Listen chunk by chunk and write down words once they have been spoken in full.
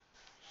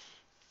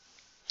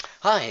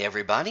Hi,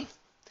 everybody.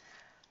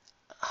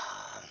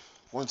 Uh,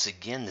 Once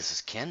again, this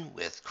is Ken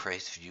with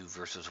Christ View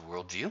versus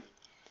Worldview.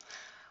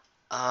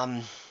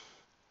 Um,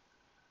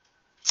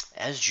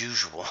 as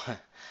usual,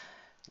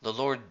 the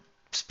Lord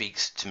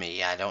speaks to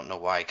me. I don't know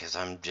why, because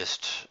I'm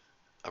just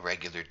a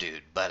regular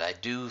dude, but I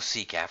do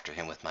seek after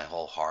Him with my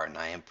whole heart, and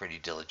I am pretty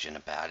diligent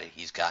about it.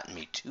 He's gotten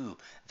me to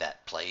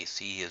that place.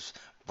 He has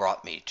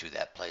brought me to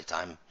that place.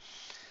 I'm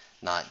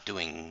not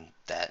doing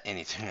that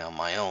anything on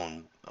my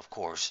own, of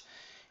course,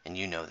 and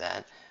you know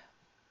that.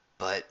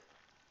 But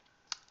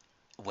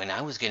when I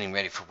was getting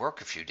ready for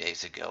work a few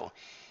days ago,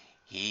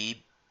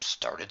 he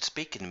started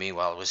speaking to me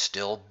while I was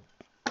still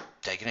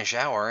taking a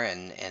shower,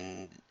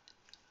 and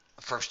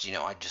first,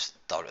 I just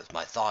thought it was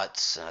my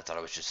thoughts, and I thought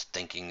I was just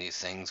thinking these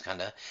things kind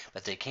of,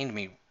 but they came to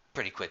me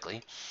pretty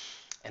quickly.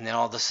 And then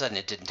all of a sudden,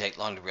 it didn't take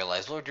long to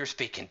realize, Lord, you're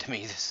speaking to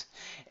me.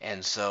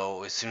 And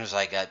so as soon as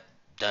I got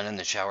done in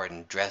the shower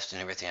and dressed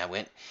and everything, I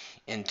went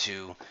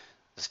into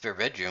the spare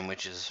bedroom,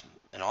 which is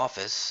an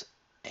office,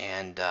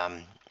 and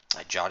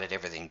I jotted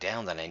everything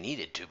down that I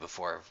needed to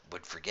before I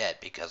would forget,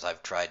 because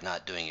I've tried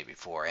not doing it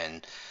before,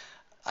 and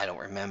I don't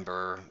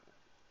remember,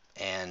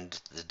 and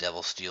the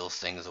devil steals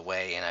things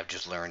away, and I've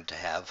just learned to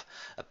have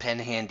a pen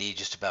handy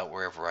just about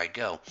wherever I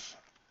go.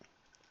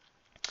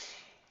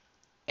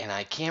 And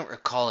I can't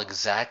recall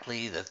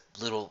exactly the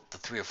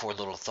three or four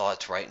little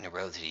thoughts right in a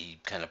row that he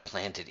kind of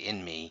planted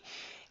in me,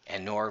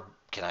 and nor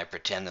can I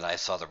pretend that I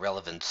saw the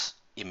relevance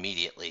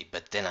immediately,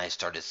 but then I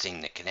started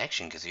seeing the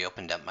connection because he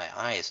opened up my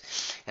eyes.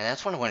 And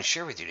that's what I want to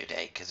share with you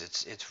today, because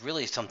it's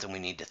really something we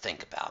need to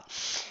think about.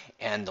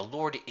 And the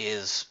Lord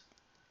is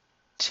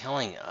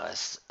telling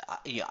us,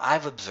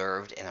 I've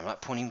observed, and I'm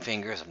not pointing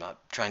fingers, I'm not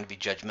trying to be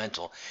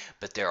judgmental,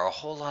 but there are a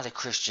whole lot of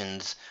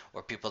Christians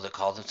or people that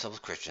call themselves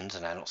Christians,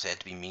 and I don't say it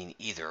to be mean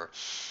either,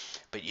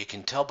 but you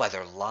can tell by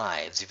their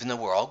lives, even though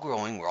we're all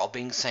growing, we're all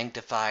being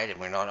sanctified, and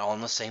we're not all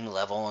on the same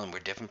level, and we're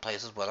different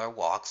places with our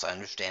walks. I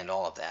understand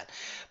all of that.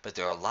 But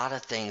there are a lot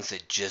of things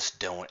that just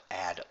don't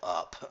add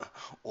up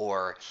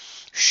or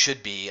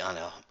should be on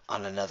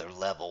another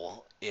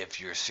level if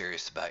you're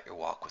serious about your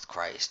walk with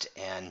Christ.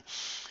 And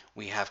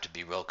we have to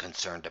be real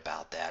concerned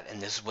about that.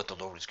 And this is what the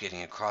Lord is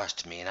getting across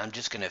to me. And I'm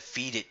just going to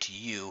feed it to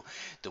you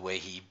the way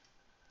He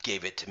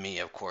gave it to me,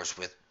 of course,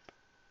 with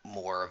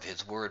more of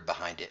His word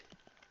behind it.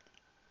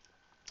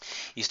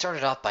 He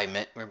started off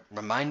by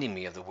reminding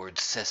me of the word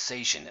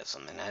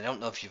cessationism, and I don't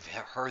know if you've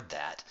heard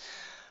that.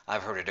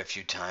 I've heard it a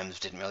few times,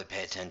 didn't really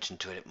pay attention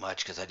to it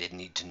much because I didn't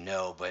need to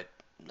know, but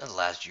the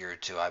last year or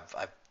two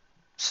I've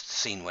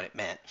seen what it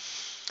meant.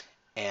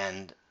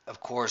 And of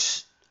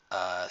course,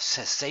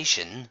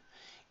 cessation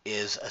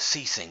is a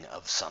ceasing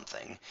of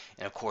something,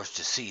 and of course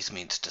to cease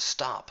means to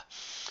stop.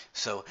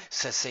 So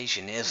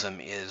cessationism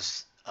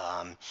is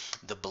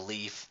the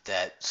belief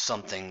that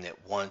something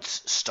that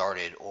once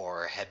started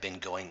or had been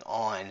going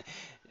on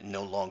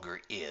no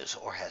longer is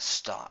or has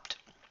stopped.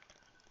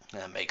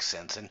 That makes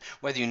sense. And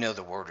whether you know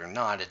the word or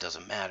not, it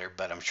doesn't matter,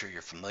 but I'm sure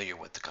you're familiar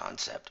with the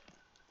concept.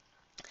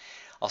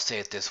 I'll say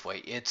it this way.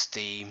 It's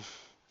the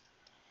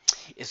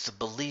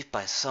belief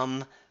by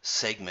some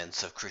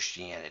segments of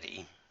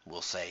Christianity,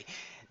 we'll say,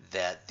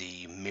 that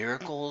the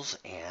miracles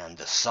and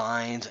the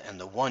signs and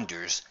the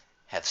wonders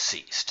have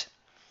ceased.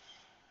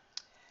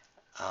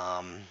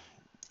 Um,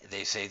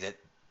 they say that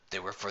they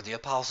were for the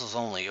apostles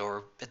only,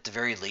 or at the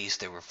very least,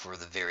 they were for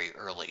the very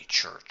early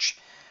church.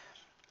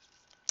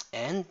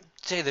 And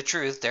to say the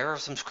truth, there are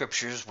some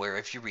scriptures where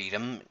if you read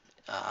them,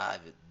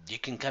 you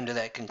can come to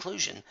that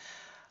conclusion.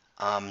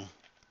 Um,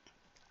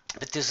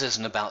 but this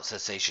isn't about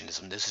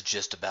cessationism. This is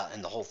just about,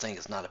 and the whole thing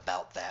is not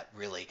about that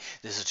really.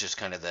 This is just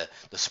kind of the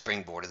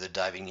springboard or the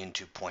diving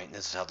into point, and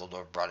this is how the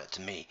Lord brought it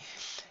to me.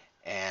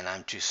 And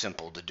I'm too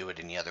simple to do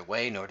it any other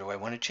way, nor do I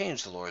want to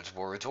change the Lord's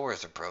words or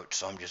His approach,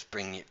 so I'm just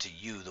bringing it to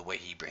you the way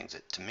He brings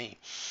it to me.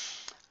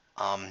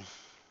 Um,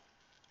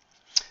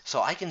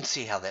 so I can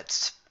see how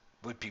that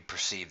would be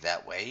perceived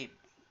that way,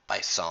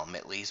 by some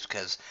at least,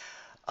 because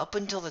up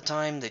until the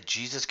time that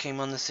Jesus came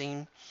on the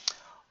scene,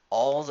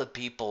 all the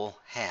people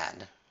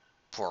had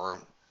for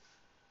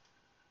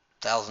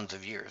thousands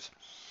of years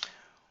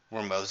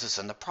were Moses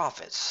and the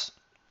prophets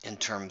in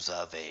terms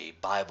of a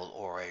Bible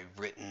or a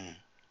written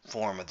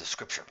form of the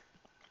scripture.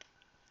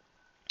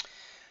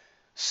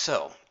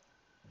 So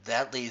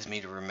that leads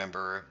me to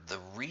remember the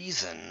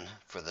reason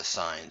for the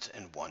signs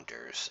and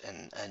wonders.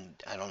 And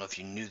I don't know if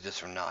you knew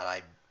this or not.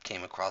 I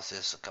came across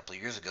this a couple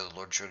of years ago. The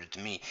Lord showed it to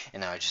me,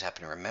 and now I just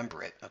happen to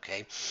remember it.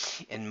 Okay,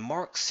 in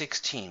Mark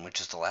 16, which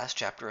is the last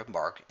chapter of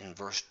Mark, in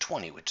verse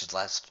 20, which is the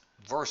last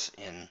verse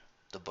in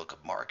the book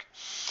of Mark,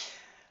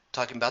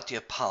 talking about the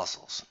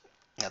apostles.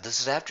 Now, this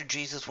is after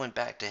Jesus went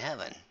back to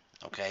heaven.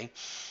 Okay,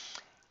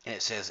 and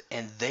it says,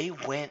 and they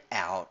went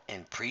out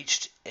and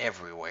preached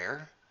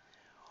everywhere,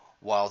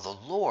 while the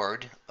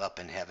Lord up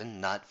in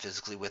heaven, not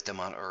physically with them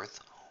on earth,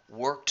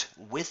 worked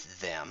with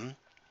them,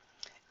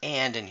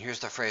 and here's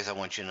the phrase I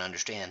want you to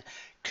understand,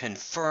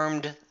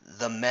 confirmed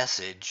the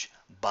message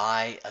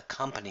by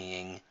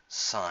accompanying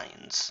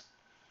signs.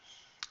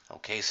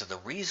 Okay, so the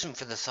reason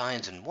for the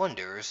signs and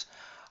wonders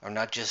are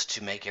not just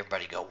to make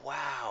everybody go,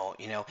 wow,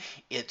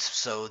 it's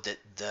so that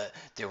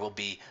there will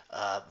be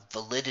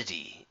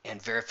validity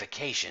and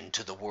verification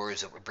to the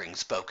words that were being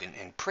spoken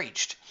and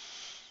preached.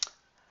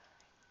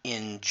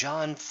 In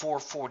John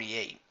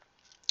 4:48,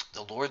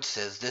 the Lord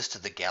says this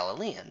to the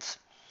Galileans: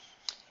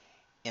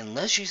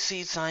 unless you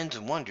see signs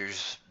and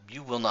wonders,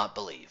 you will not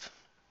believe.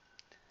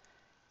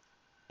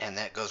 And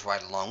that goes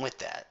right along with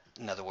that.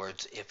 In other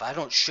words, if I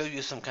don't show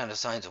you some kind of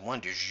signs and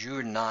wonders,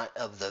 you're not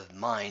of the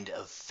mind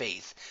of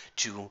faith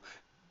to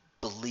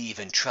believe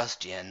and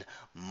trust in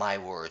my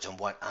words and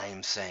what I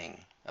am saying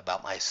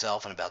about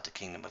myself and about the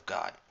kingdom of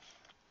God.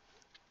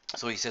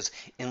 So he says,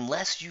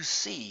 unless you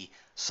see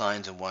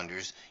signs and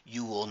wonders,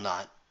 you will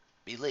not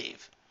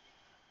believe.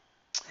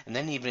 And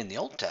then even in the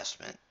Old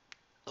Testament,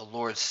 the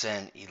Lord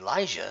sent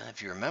Elijah,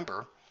 if you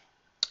remember,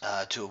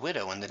 to a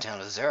widow in the town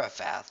of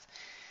Zarephath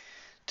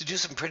to do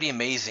some pretty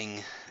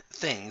amazing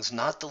things,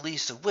 not the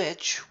least of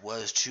which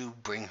was to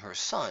bring her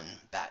son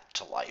back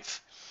to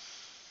life.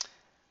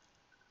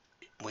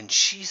 When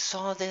she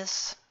saw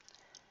this,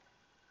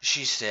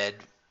 she said,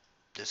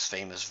 this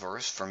famous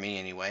verse, for me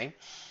anyway,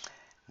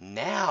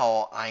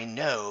 now I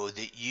know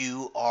that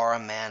you are a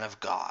man of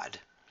God,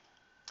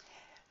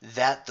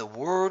 that the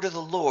word of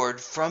the Lord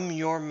from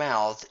your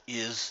mouth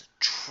is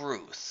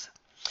truth.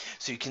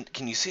 So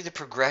can you see the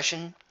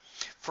progression?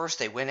 First,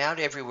 they went out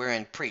everywhere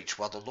and preached,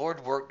 while the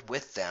Lord worked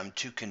with them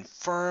to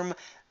confirm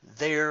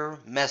their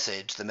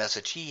message, the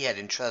message he had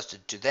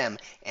entrusted to them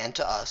and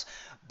to us,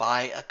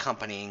 by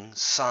accompanying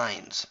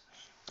signs.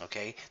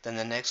 Okay, then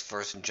the next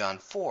verse in John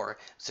 4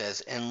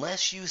 says,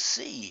 unless you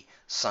see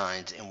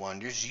signs and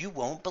wonders, you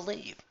won't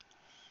believe.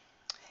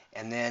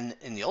 And then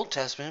in the Old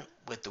Testament,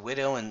 with the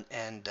widow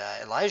and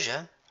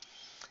Elijah,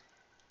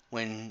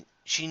 when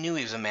she knew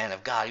he was a man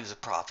of God, he was a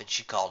prophet,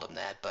 she called him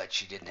that, but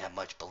she didn't have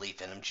much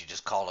belief in him. She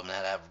just called him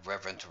that out of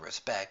reverence and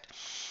respect.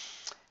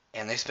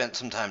 And they spent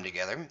some time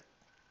together,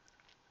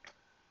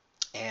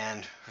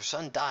 and her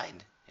son died.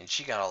 And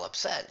she got all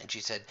upset, and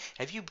she said,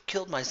 have you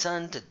killed my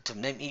son to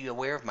make me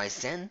aware of my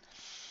sin?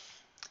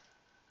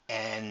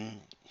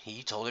 And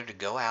he told her to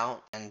go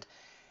out and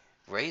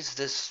raise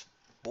this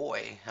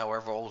boy,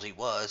 however old he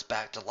was,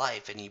 back to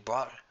life. And he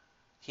brought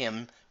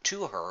him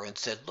to her and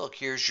said, look,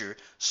 here's your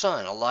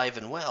son, alive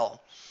and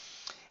well.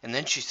 And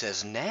then she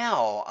says,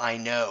 now I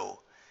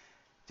know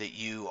that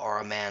you are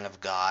a man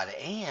of God,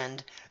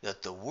 and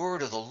that the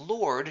word of the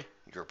Lord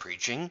you're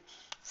preaching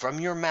from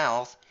your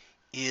mouth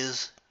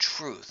is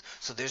truth.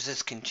 So there's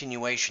this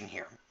continuation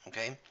here,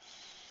 okay?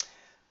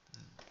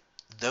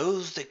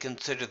 Those that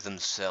consider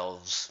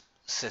themselves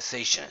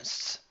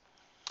cessationists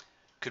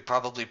could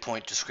probably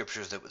point to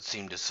scriptures that would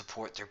seem to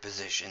support their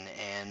position,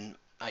 and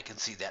I can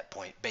see that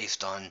point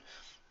based on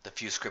the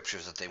few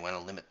scriptures that they want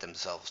to limit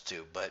themselves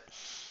to. But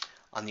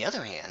on the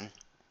other hand,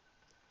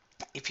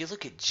 if you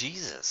look at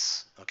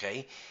Jesus,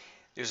 okay,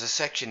 there's a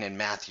section in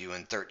Matthew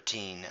in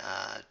 13,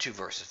 2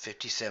 verses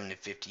 57 and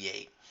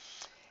 58,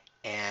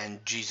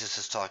 and Jesus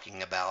is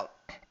talking about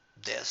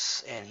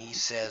this, and he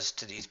says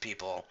to these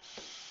people,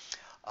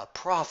 a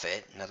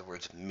prophet, in other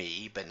words,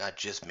 me, but not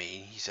just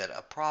me, he said,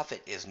 a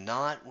prophet is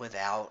not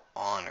without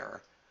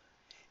honor,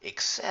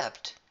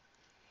 except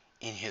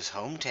in his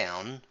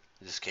hometown, in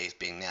this case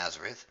being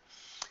Nazareth,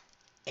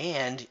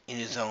 and in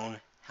his own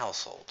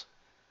household.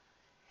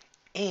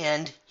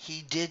 And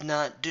he did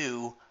not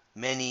do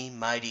many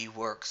mighty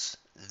works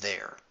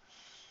there.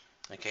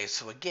 Okay,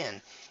 so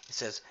again, it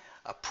says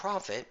a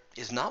prophet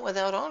is not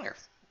without honor.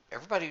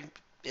 Everybody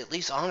at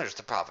least honors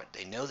the prophet.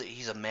 They know that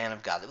he's a man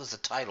of God. That was a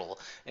title,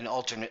 an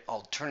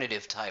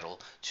alternative title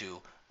to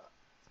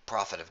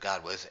prophet of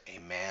God was a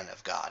man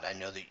of God. I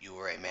know that you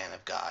are a man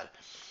of God.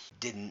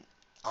 Didn't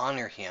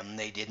honor him.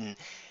 They didn't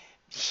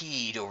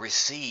heed or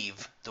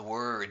receive the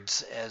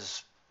words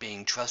as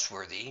being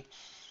trustworthy.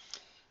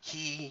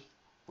 He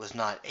was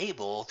not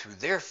able, through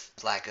their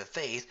lack of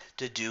faith,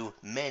 to do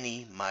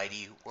many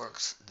mighty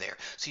works there.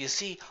 So you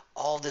see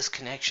all this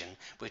connection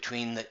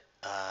between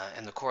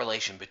and the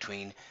correlation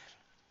between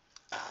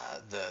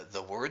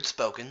the word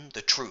spoken,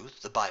 the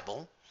truth, the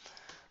Bible,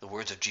 the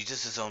words of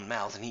Jesus' own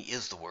mouth, and he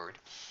is the word,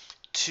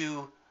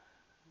 to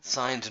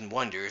signs and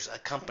wonders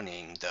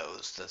accompanying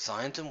those. The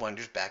signs and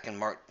wonders back in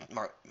Mark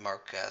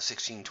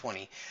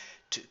 16:20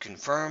 to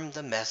confirm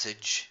the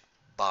message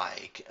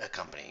by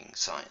accompanying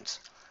signs.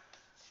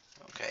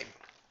 Okay.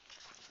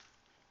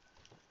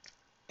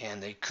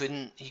 And he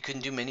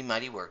couldn't do many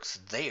mighty works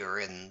there,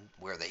 and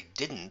where they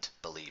didn't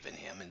believe in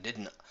him and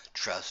didn't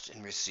trust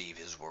and receive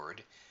his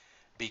word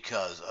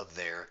because of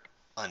their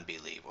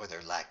unbelief or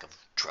their lack of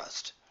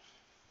trust.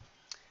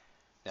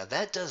 Now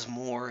that does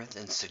more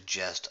than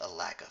suggest a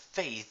lack of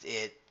faith.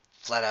 It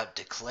flat out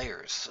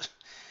declares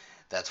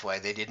that's why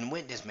they didn't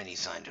witness many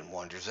signs and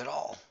wonders at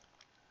all.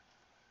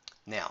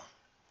 Now,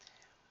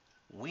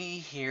 we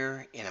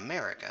here in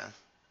America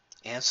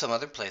and some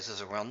other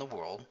places around the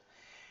world,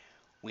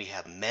 we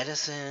have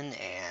medicine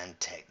and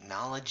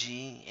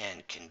technology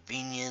and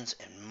convenience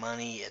and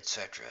money,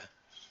 etc.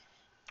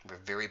 We're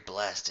very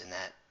blessed in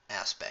that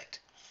aspect.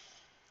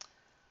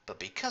 But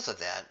because of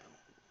that,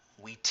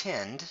 we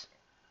tend,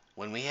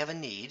 when we have a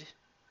need,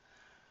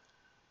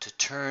 to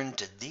turn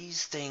to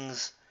these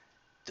things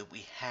that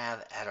we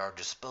have at our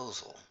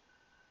disposal.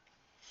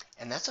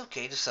 And that's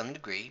okay to some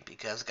degree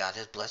because God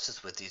has blessed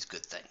us with these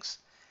good things.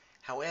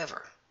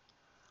 However,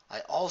 I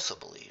also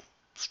believe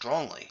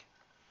strongly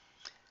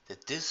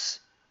that this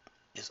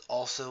is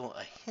also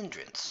a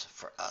hindrance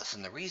for us.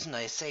 And the reason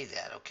I say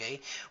that,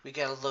 okay, we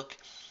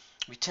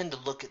tend to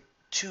look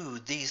to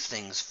these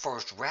things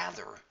first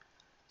rather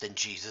than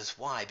Jesus.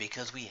 Why?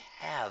 Because we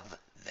have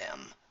them,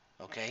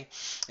 okay?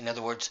 In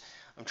other words,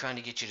 I'm trying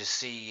to get you to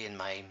see in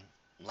my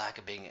lack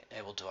of being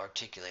able to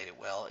articulate it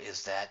well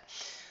is that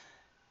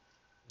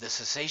the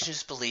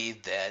cessationists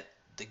believe that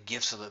the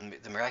gifts of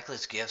the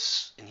miraculous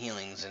gifts and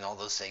healings and all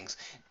those things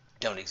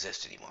don't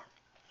exist anymore.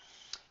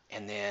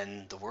 And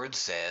then the word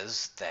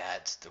says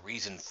that the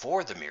reason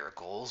for the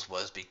miracles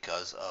was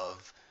because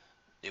of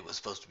it was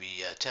supposed to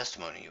be a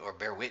testimony or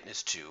bear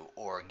witness to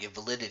or give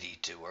validity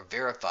to or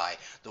verify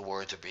the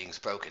words are being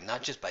spoken,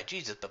 not just by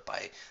Jesus, but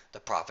by the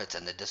prophets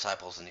and the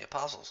disciples and the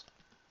apostles.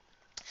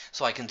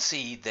 So I can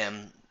see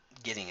them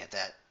getting at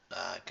that,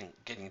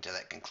 getting to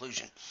that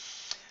conclusion.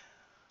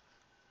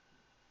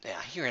 Now,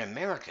 here in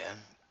America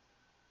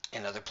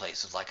and other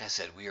places, like I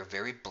said, we are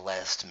very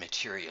blessed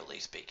materially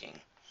speaking.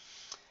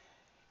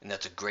 And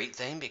that's a great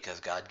thing because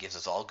God gives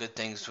us all good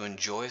things to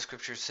enjoy,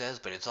 Scripture says,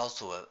 but it's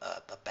also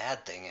a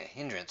bad thing, a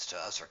hindrance to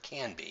us, or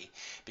can be,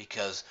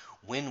 because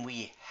when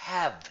we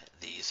have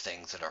these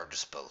things at our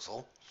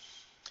disposal,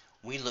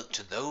 we look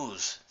to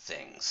those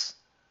things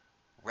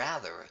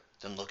rather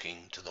than looking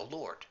to the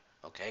Lord.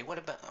 Okay, what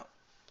about,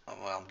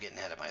 well, I'm getting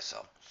ahead of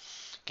myself.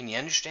 Can you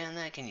understand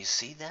that? Can you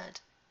see that?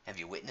 Have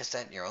you witnessed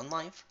that in your own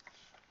life?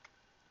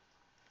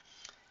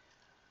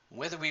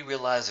 Whether we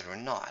realize it or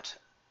not,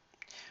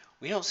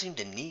 we don't seem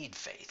to need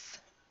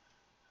faith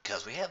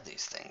because we have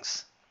these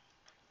things.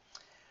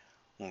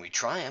 When we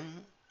try them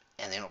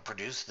and they don't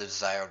produce the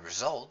desired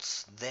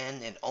results,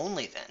 then and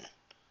only then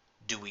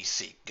do we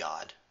seek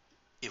God,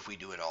 if we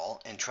do at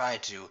all, and try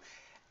to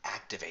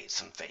activate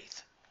some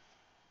faith.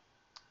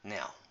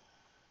 Now,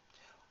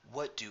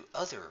 what do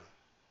other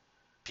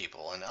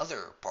people in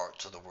other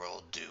parts of the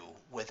world do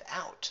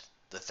without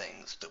the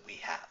things that we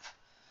have?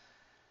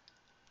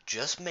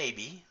 Just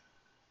maybe,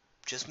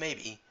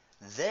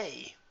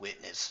 they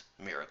witness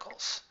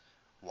miracles.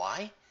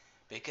 Why?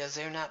 Because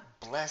they're not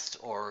blessed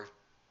or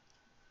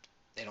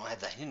they don't have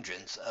the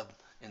hindrance of,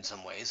 in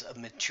some ways, of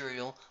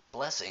material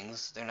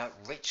blessings. They're not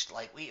rich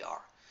like we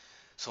are.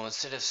 So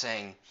instead of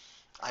saying,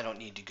 I don't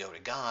need to go to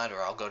God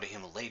or I'll go to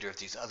him later if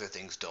these other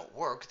things don't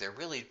work, they're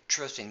really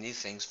trusting these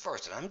things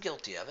first. And I'm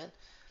guilty of it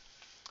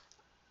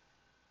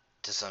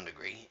to some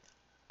degree.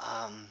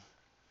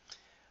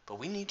 But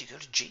we need to go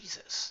to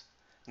Jesus.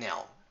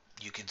 Now,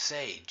 you could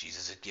say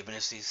Jesus has given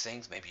us these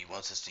things. Maybe he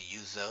wants us to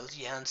use those.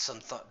 Yeah, and some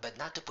thought, but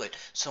not to put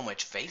so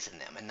much faith in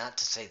them, and not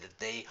to say that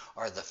they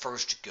are the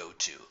first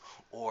go-to,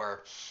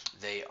 or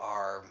they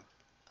are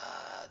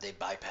they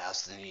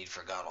bypass the need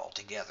for God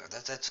altogether.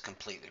 That's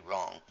completely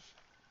wrong.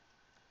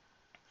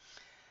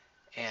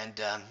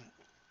 And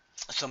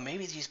so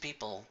maybe these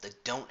people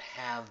that don't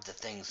have the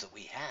things that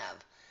we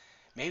have,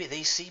 maybe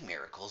they see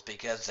miracles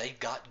because they've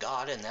got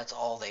God and that's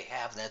all they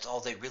have and that's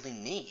all they really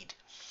need.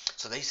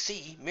 So they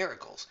see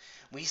miracles.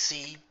 We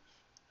see,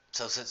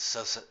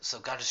 so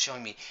God is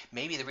showing me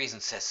maybe the reason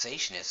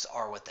cessationists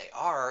are what they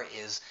are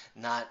is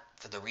not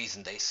for the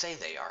reason they say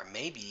they are.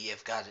 Maybe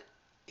if God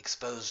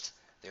exposed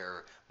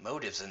their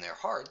motives in their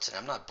hearts, and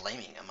I'm not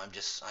blaming them,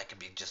 I could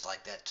be just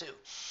like that too.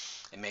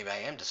 And maybe I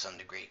am to some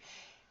degree.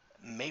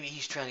 Maybe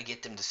he's trying to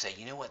get them to say,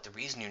 you know what, the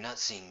reason you're not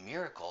seeing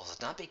miracles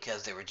is not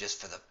because they were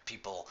just for the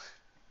people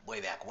way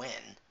back when,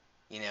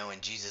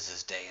 in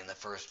Jesus' day and the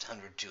first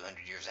 100, 200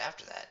 years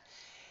after that.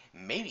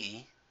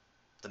 Maybe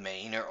the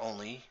main or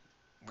only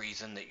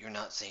reason that you're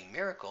not seeing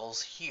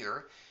miracles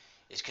here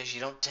is because you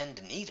don't tend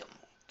to need them,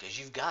 because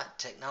you've got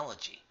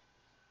technology.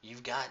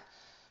 You've got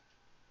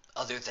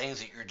other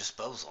things at your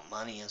disposal,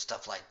 money and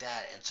stuff like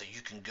that, and so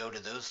you can go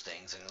to those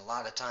things, and a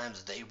lot of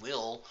times they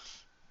will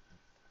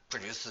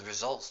produce the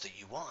results that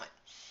you want.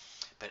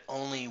 But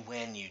only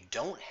when you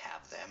don't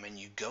have them and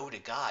you go to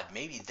God,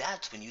 maybe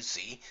that's when you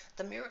see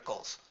the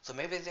miracles. So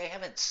maybe they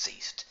haven't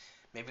ceased.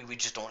 Maybe we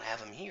just don't have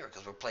them here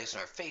because we're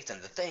placing our faith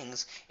in the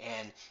things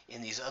and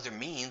in these other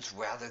means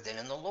rather than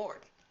in the Lord.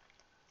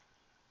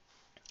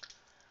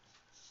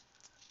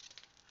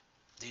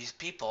 These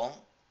people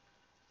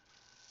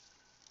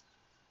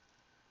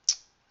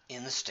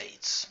in the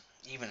States,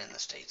 even in the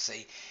States,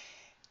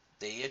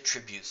 they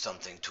attribute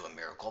something to a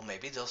miracle.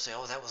 Maybe they'll say,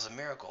 oh, that was a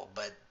miracle,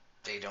 but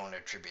they don't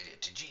attribute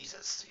it to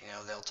Jesus.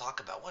 They'll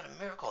talk about what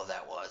a miracle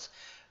that was,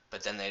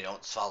 but then they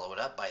don't follow it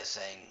up by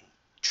saying,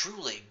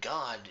 truly,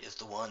 God is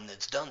the one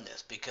that's done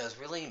this, because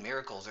really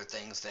miracles are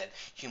things that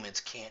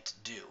humans can't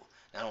do.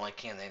 Not only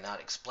can they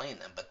not explain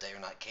them, but they are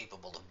not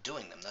capable of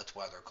doing them. That's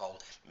why they're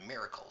called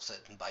miracles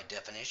by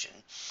definition.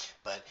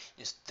 But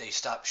they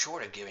stop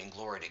short of giving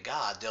glory to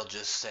God. They'll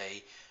just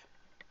say,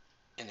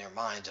 in their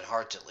minds and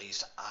hearts at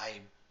least,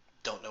 I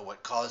don't know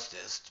what caused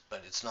this,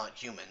 but it's not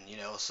human,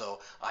 so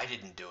I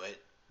didn't do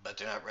it. But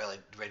they're not really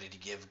ready to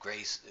give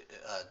grace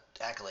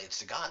accolades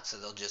to God, so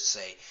they'll just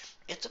say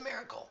it's a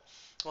miracle.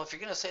 Well, if you're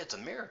going to say it's a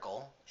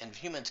miracle and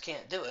humans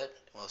can't do it,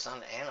 well, it's not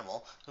an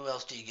animal. Who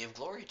else do you give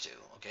glory to?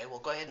 Okay, well,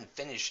 go ahead and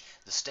finish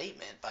the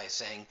statement by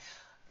saying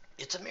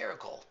it's a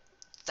miracle.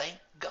 Thank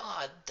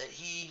God that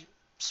He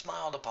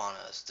smiled upon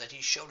us, that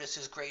He showed us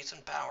His grace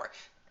and power.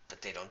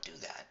 But they don't do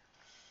that.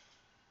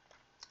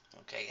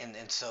 Okay,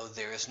 and so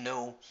there is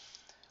no,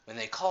 when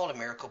they call it a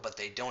miracle, but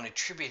they don't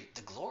attribute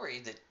the glory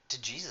that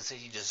to Jesus that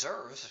He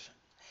deserves,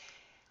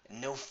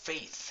 no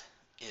faith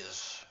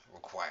is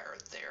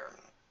required there.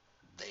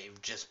 They've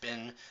just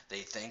been, they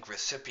think,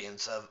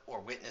 recipients of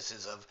or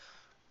witnesses of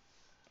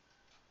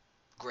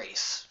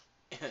grace.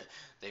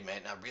 They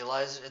might not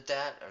realize it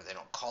that, or they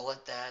don't call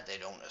it that, they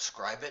don't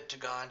ascribe it to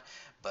God,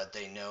 but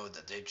they know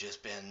that they've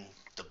just been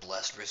the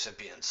blessed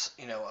recipients,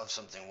 of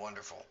something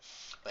wonderful.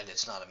 But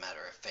it's not a matter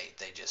of faith.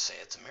 They just say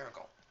it's a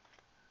miracle.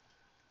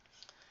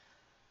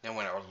 Now,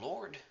 when our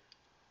Lord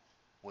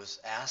was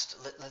asked,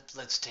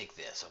 let's take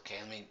this, okay?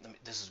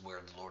 This is where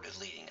the Lord is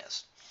leading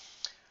us.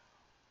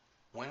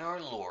 When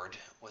our Lord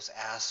was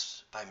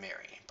asked by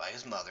Mary, by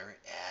his mother,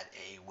 at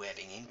a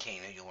wedding in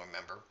Cana, you'll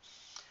remember,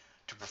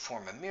 to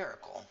perform a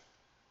miracle,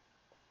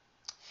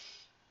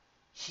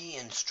 he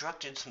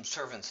instructed some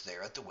servants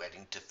there at the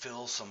wedding to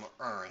fill some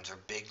urns or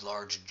big,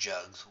 large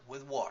jugs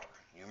with water.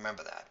 You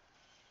remember that.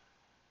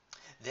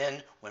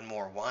 Then, when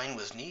more wine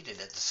was needed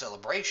at the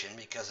celebration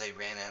because they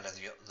ran out of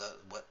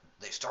what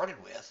they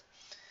started with,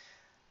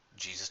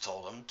 Jesus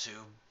told them to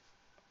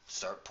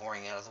start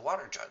pouring out of the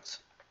water jugs.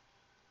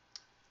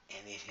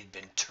 And it had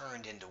been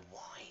turned into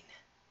wine.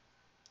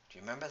 Do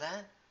you remember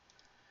that?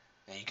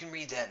 Now you can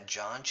read that in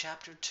John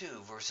chapter 2,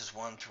 verses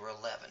 1 through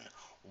 11.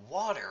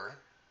 Water,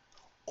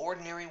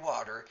 ordinary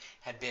water,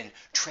 had been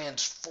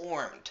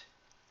transformed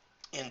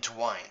into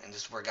wine. And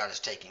this is where God is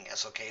taking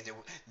us, okay?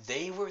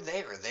 They were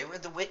there. They were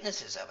the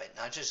witnesses of it,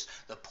 not just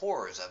the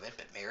pourers of it,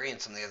 but Mary and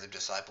some of the other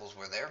disciples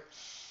were there.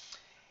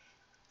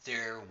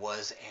 There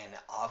was an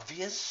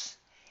obvious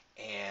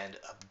and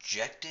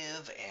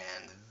objective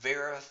and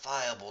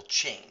verifiable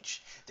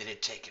change that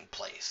had taken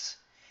place.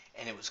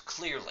 And it was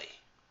clearly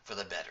for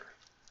the better.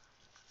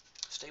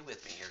 Stay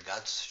with me here.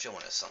 God's showing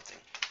us something.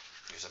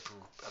 There's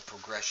a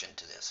progression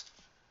to this.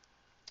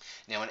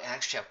 Now in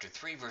Acts chapter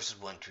 3,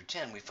 verses 1 through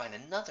 10, we find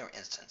another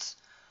instance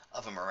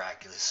of a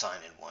miraculous sign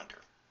and wonder.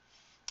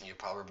 And you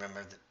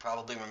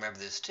probably remember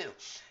this too.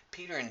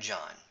 Peter and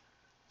John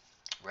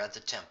were at the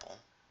temple,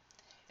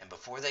 and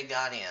before they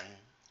got in,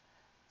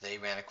 they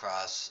ran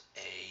across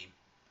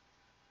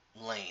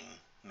a lame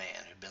man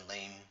who'd been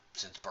lame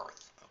since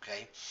birth,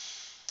 okay?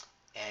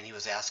 And he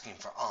was asking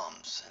for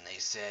alms, and they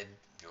said,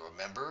 you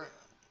remember,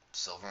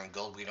 silver and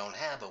gold we don't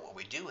have, but what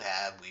we do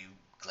have, we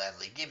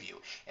gladly give you.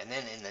 And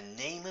then in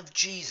the name of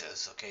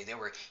Jesus, okay, they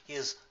were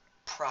his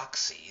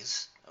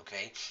proxies,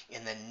 okay,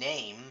 in the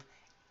name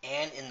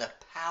and in the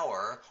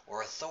power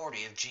or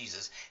authority of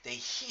Jesus, they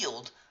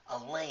healed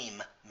a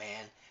lame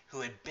man who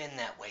had been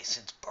that way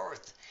since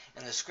birth.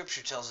 And the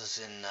scripture tells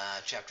us in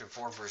chapter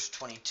 4, verse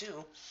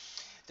 22,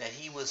 that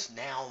he was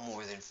now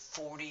more than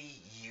 40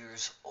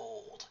 years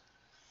old.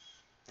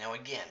 Now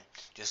again,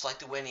 just like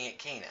the wedding at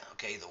Cana,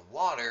 okay, the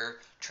water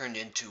turned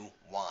into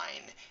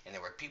wine, and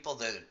there were people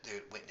that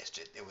witnessed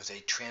it. There was a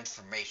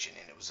transformation,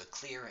 and it was a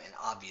clear and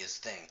obvious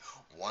thing.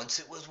 Once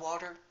it was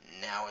water,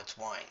 now it's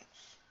wine.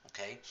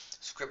 Okay?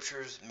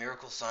 Scriptures,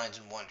 miracles, signs,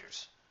 and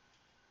wonders.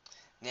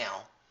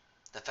 Now,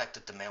 the fact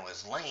that the man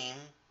was lame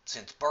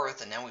since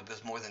birth, and now he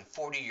was more than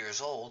 40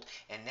 years old,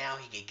 and now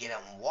he could get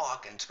up and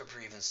walk, and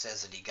Scripture even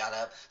says that he got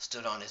up,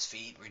 stood on his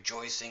feet,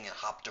 rejoicing, and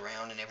hopped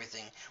around and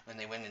everything when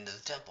they went into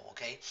the temple,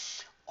 okay?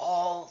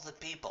 All the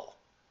people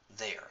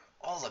there,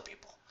 all the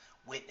people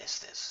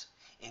witnessed this,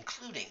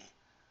 including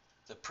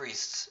the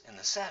priests and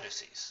the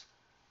Sadducees.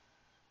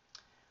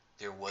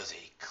 There was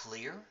a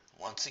clear,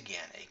 once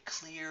again, a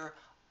clear,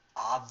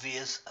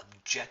 obvious,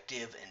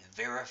 objective, and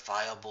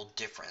verifiable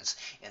difference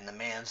in the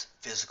man's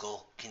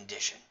physical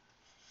condition.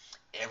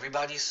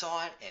 Everybody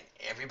saw it, and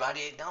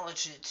everybody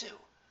acknowledged it too.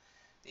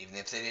 Even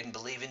if they didn't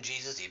believe in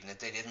Jesus, even if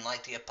they didn't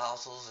like the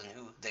apostles and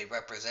who they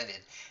represented,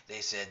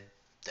 they said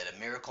that a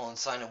miracle and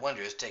sign and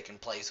wonder has taken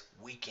place.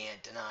 We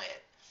can't deny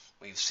it.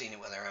 We've seen it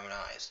with our own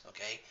eyes,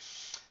 okay?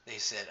 They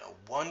said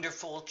a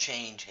wonderful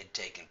change had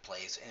taken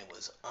place, and it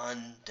was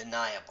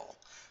undeniable.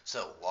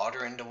 So,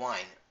 water into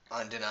wine,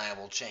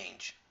 undeniable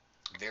change,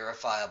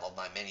 verifiable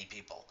by many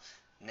people.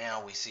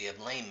 Now we see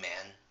a lame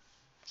man,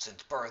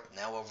 since birth,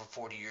 now over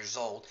 40 years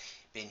old,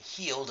 been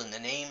healed in the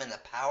name and the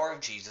power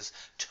of Jesus,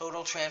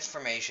 total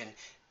transformation,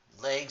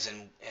 legs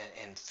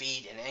and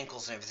feet and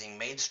ankles and everything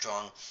made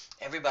strong.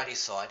 Everybody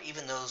saw it,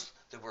 even those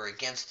that were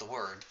against the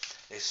word.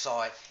 They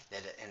saw it,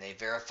 and they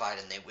verified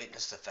and they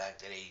witnessed the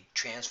fact that a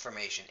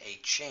transformation, a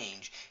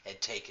change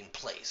had taken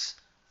place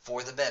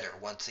for the better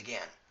once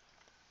again.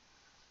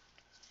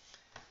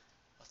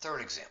 A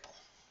third example.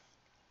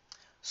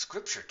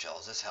 Scripture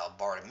tells us how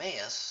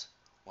Bartimaeus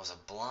was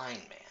a blind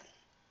man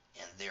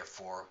and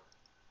therefore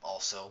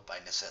also by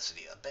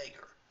necessity a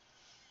beggar.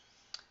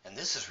 And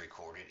this is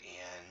recorded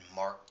in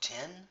Mark 10,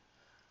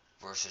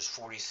 verses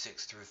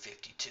 46 through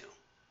 52.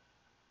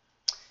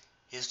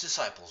 His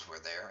disciples were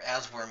there,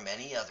 as were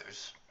many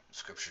others,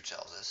 Scripture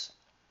tells us.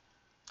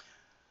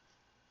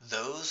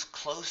 Those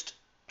close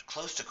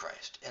to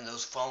Christ and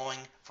those following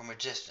from a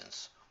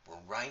distance were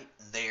right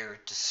there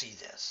to see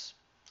this.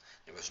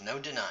 There was no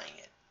denying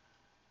it.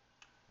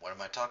 What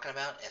am I talking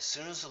about? As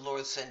soon as the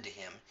Lord said to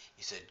him,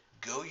 he said,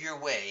 "Go your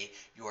way,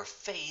 your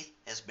faith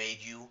has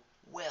made you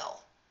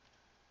well."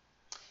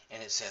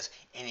 And it says,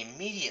 and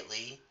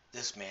immediately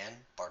this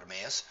man,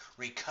 Bartimaeus,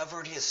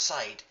 recovered his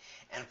sight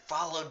and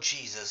followed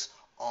Jesus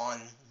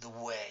on the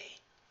way.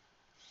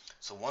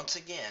 So once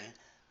again,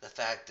 the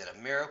fact that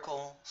a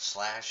miracle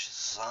slash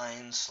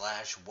sign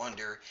slash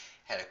wonder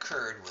had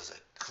occurred was a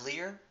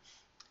clear,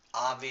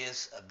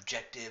 obvious,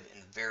 objective,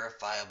 and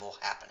verifiable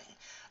happening.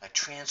 A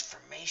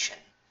transformation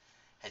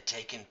had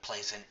taken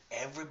place and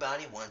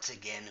everybody once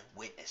again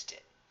witnessed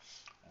it.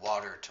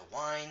 Water to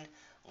wine,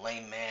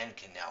 lame man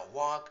can now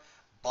walk,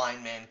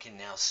 blind man can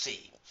now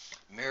see.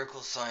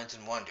 Miracles, signs,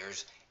 and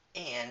wonders,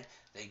 and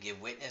they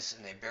give witness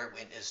and they bear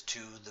witness to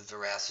the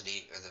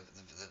veracity or the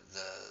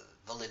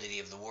validity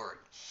of the word.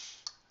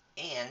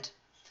 And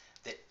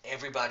that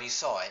everybody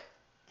saw it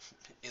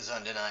is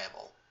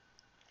undeniable.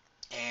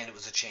 And it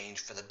was a change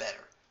for the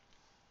better.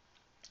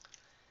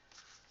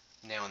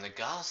 Now in the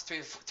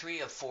three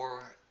of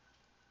four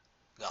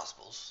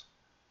Gospels,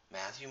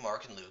 Matthew,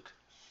 Mark, and Luke,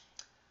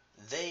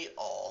 they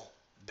all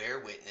bear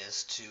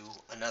witness to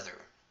another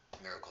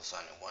miracle,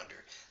 sign, and wonder.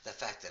 The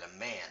fact that a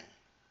man,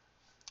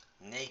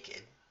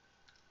 naked,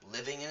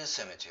 living in a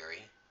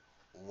cemetery,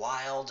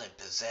 wild and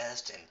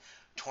possessed and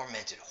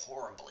tormented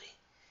horribly,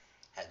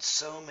 had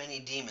so many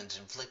demons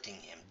inflicting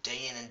him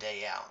day in and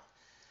day out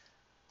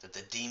that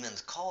the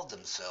demons called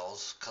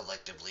themselves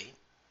collectively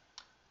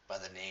by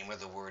the name or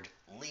the word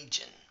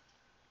Legion.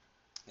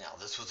 Now,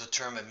 this was a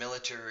term of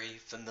military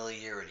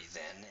familiarity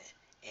then,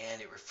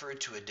 and it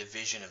referred to a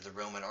division of the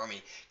Roman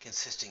army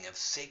consisting of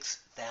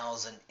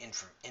 6,000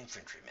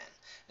 infantrymen.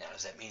 Now,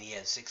 does that mean he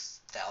had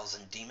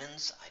 6,000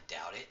 demons? I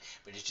doubt it,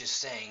 but it's just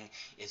saying,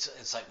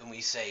 it's like when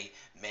we say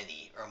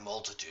many or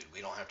multitude,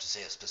 we don't have to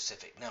say a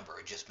specific number.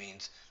 It just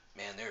means,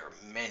 man, there are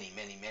many,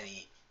 many,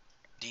 many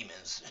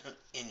demons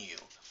in you.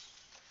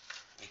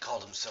 He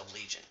called himself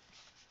Legion.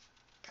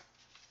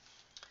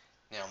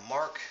 Now,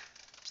 Mark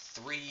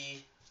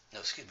 5,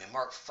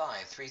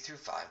 3 through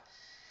 5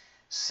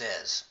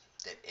 says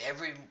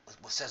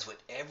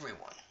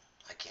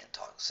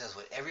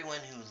what everyone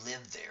who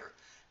lived there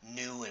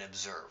knew and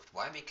observed.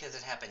 Why? Because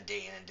it happened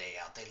day in and day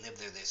out. They lived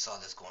there, they saw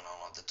this going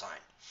on all the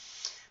time.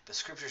 But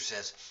Scripture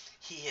says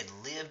he had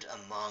lived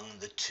among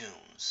the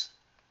tombs,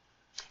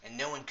 and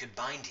no one could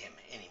bind him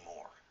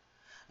anymore,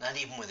 not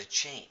even with a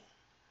chain.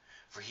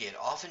 For he had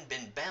often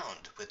been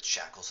bound with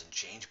shackles and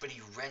chains, but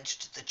he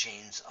wrenched the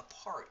chains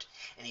apart,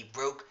 and he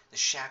broke the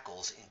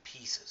shackles in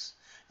pieces.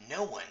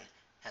 No one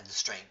had the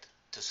strength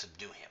to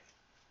subdue him.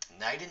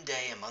 Night and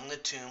day among the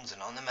tombs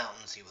and on the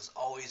mountains he was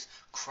always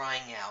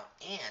crying out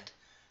and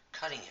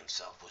cutting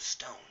himself with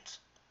stones.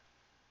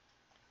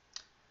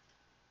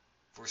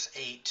 Verse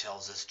 8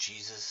 tells us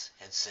Jesus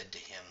had said to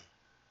him,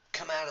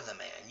 "Come out of the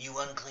man, you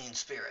unclean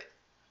spirit."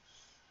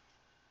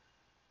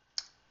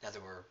 Now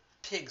there were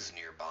pigs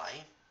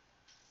nearby,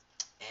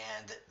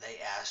 and they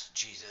asked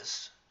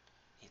Jesus,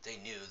 they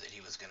knew that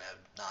he was going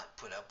to not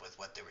put up with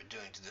what they were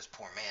doing to this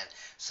poor man,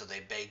 so they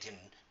begged him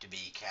to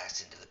be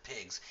cast into the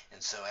pigs,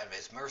 and so out of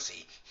his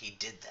mercy, he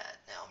did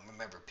that. Now,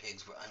 remember,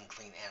 pigs were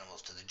unclean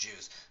animals to the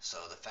Jews,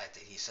 so the fact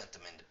that he sent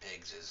them into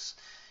pigs is,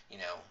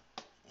 no,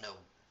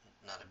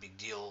 not a big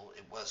deal.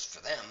 It was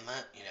for them,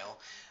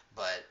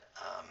 but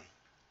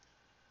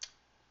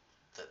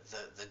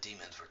the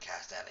demons were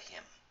cast out of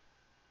him.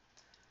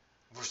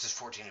 Verses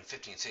 14 and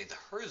 15 say the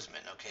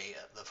herdsmen,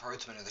 the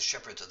herdsmen are the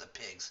shepherds of the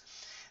pigs,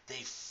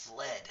 they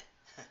fled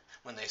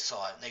when they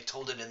saw it. And they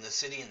told it in the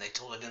city and they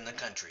told it in the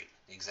country,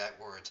 the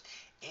exact words.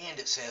 And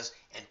it says,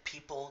 and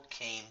people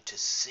came to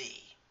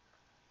see.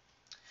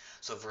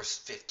 So verse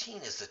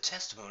 15 is the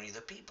testimony of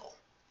the people.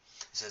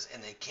 It says,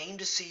 and they came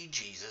to see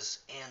Jesus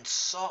and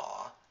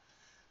saw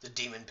the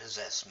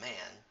demon-possessed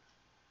man,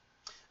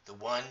 the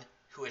one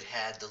who had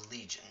had the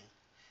legion,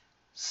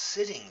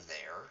 sitting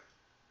there,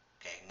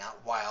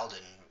 not wild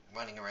and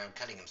running around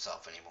cutting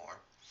himself anymore,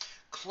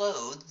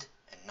 clothed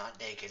and not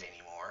naked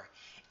anymore,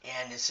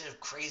 and instead of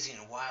crazy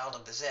and wild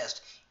and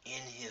possessed,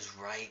 in his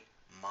right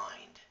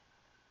mind.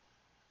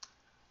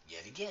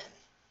 Yet again,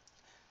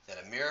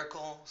 that a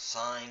miracle,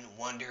 sign,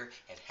 wonder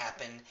had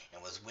happened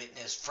and was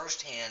witnessed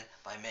firsthand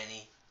by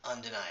many,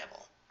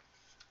 undeniable.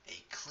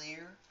 A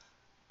clear,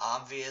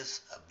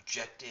 obvious,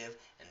 objective,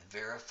 and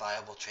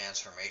verifiable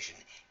transformation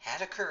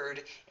had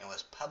occurred and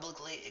was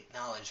publicly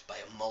acknowledged by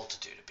a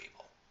multitude of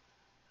people.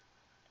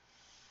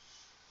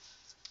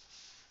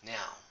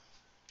 Now,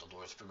 the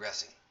Lord's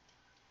progressing.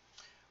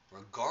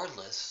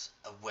 Regardless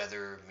of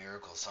whether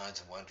miracles, signs,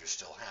 and wonders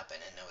still happen,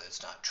 and no,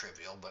 it's not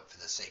trivial, but for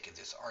the sake of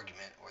this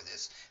argument or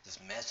this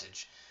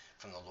message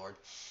from the Lord,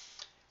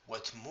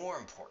 What's more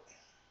important,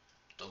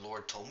 the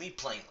Lord told me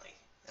plainly,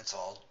 and so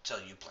I'll tell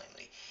you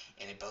plainly,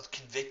 and it both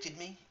convicted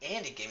me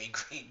and it gave me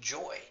great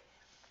joy,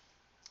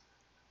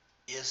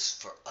 is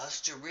for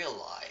us to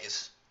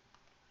realize,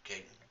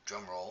 okay,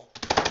 drum roll,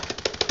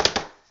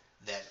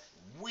 that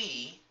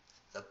we,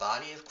 the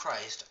body of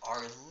Christ,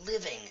 are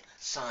living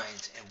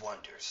signs and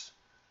wonders.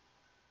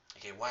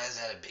 Okay, why is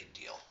that a big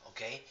deal?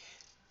 Okay,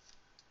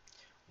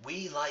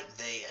 we, like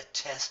they,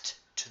 attest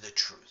to the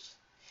truth.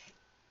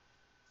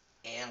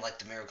 And like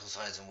the miracle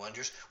signs and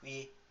wonders,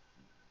 we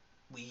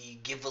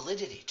give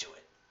validity to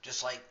it,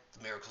 just like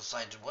the miracle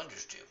signs and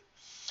wonders do.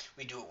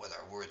 We do it with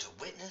our words of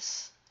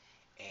witness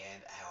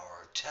and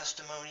our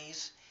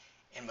testimonies,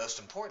 and most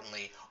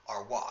importantly,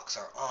 our walks,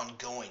 our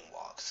ongoing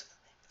walks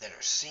that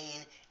are seen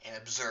and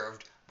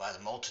observed by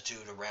the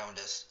multitude around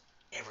us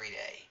every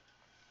day.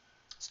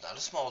 It's not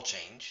a small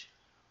change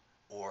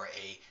or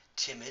a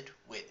timid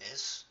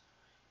witness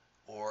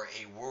or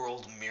a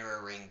world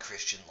mirroring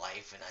Christian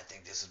life, and I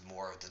think this is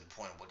more to the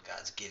point of what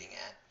God's getting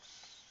at,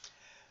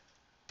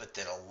 but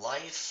that a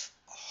life,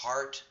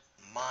 heart,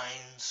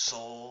 mind,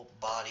 soul,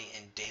 body,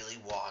 and daily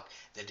walk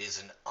that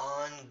is an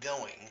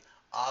ongoing,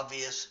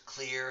 obvious,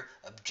 clear,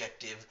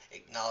 objective,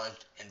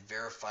 acknowledged, and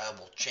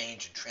verifiable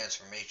change and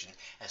transformation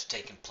has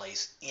taken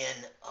place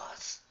in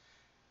us.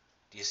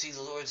 Do you see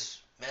the Lord's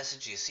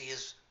message? Do you see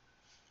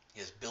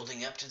his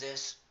building up to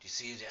this? Do you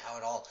see how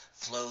it all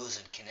flows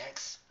and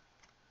connects?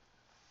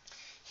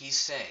 He's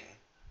saying,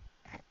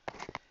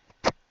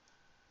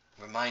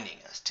 reminding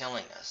us,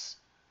 telling us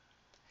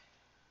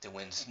that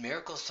when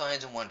miracle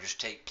signs and wonders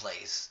take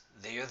place,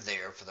 they are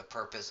there for the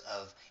purpose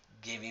of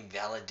giving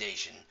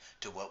validation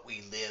to what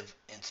we live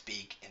and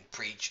speak and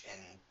preach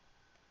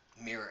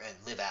and mirror and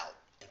live out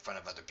in front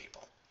of other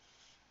people.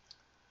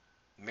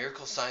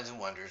 Miracle signs and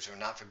wonders are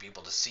not for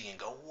people to see and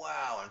go,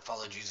 wow, and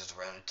follow Jesus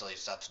around until he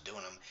stops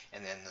doing them,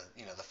 and then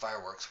the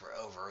fireworks were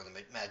over, or the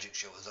magic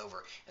show was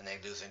over, and they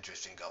lose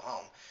interest and go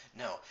home.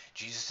 No,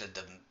 Jesus said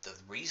the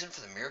reason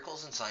for the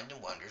miracles and signs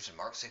and wonders in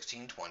Mark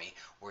 16:20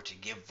 were to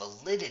give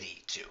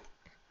validity to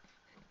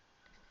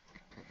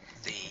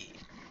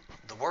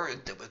the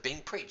word that was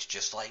being preached,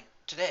 just like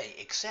today,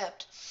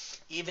 except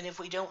even if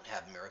we don't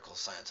have miracles,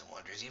 signs, and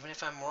wonders, even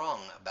if I'm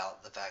wrong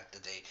about the fact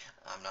that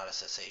I'm not a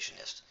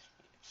cessationist,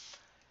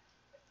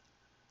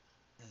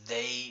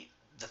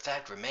 the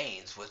fact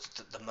remains was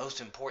the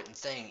most important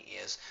thing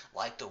is,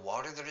 like the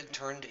water that had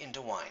turned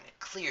into wine, a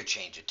clear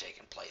change had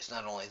taken place.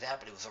 Not only that,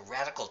 but it was a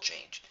radical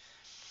change.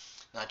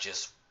 Not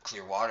just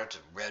clear water to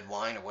red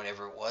wine or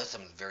whatever it was,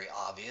 something very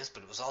obvious,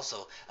 but it was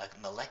also a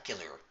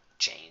molecular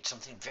change,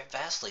 something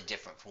vastly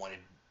different from what it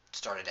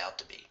started out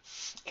to be.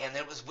 And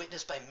it was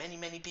witnessed by many,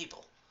 many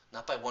people,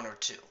 not by one or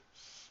two.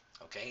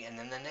 Okay, and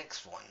then the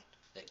next one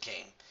that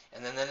came,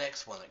 and then the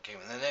next one that came,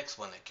 and the next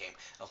one that came.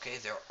 Okay,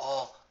 they're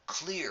all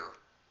clear,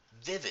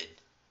 vivid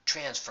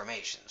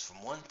transformations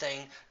from one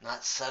thing,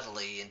 not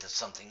subtly into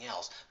something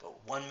else,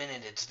 but one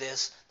minute it's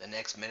this, the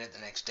next minute, the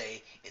next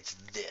day, it's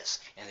this.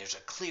 And there's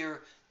a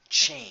clear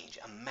change,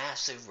 a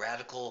massive,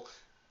 radical,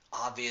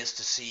 obvious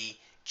to see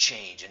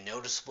change, a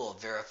noticeable,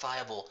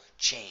 verifiable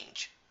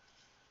change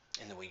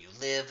in the way you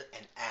live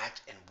and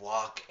act and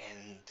walk,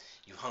 and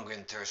you hunger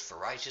and thirst for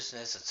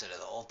righteousness instead of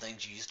the old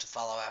things you used to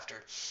follow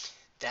after.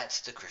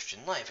 That's the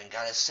Christian life. And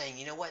God is saying,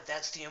 you know what?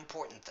 That's the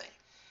important thing.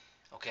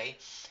 Okay?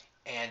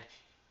 And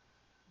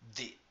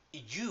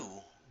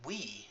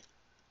we,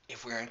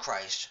 if we're in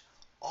Christ,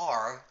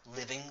 are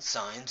living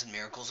signs and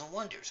miracles and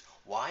wonders.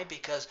 Why?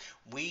 Because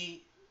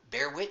we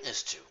bear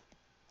witness to,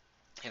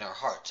 in our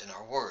hearts, in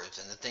our words,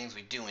 and the things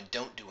we do and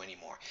don't do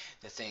anymore,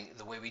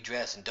 the way we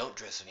dress and don't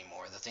dress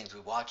anymore, the things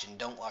we watch and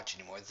don't watch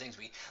anymore, the things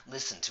we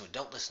listen to and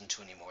don't listen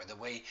to anymore, the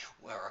way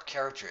where our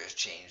character has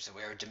changed, the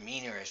way our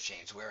demeanor has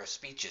changed, the way our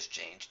speech has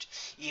changed.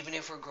 Even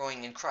if we're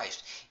growing in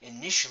Christ,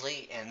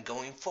 initially and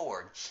going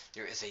forward,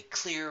 there is a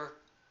clear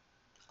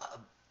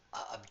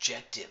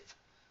objective,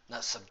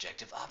 not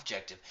subjective,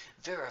 objective,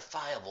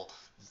 verifiable,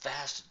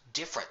 vast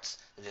difference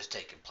that has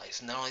taken place.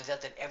 And not only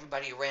that, that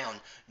everybody around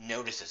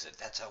notices it.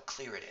 That's how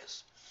clear it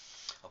is.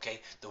 Okay,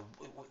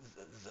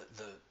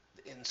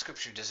 in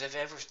Scripture, does it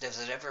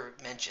ever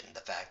mention the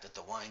fact that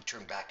the wine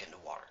turned back into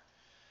water?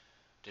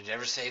 Did it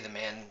ever say the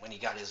man, when he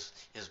got his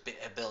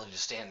ability to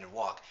stand and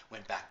walk,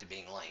 went back to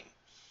being lame?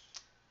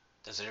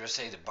 Does it ever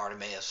say that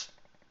Bartimaeus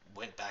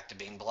went back to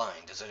being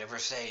blind? Does it ever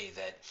say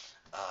that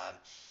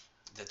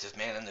that this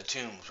man in the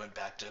tombs went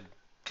back to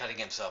cutting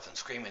himself and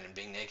screaming and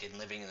being naked and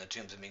living in the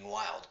tombs and being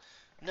wild?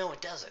 No,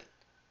 it doesn't.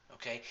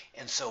 Okay?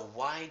 And so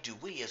why do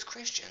we as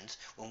Christians,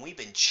 when we've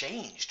been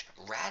changed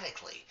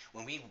radically,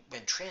 when we've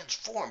been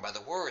transformed by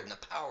the Word and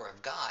the power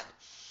of God,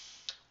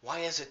 why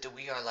is it that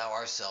we allow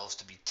ourselves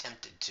to be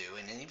tempted to,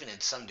 and even in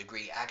some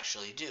degree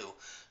actually do,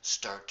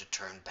 start to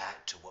turn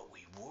back to what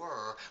we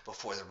were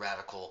before the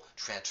radical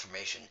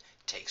transformation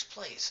takes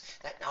place?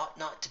 That ought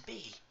not to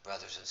be,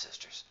 brothers and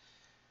sisters.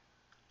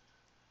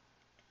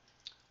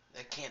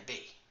 That can't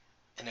be.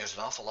 And there's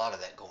an awful lot of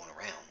that going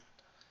around.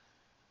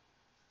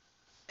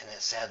 And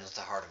that saddens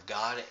the heart of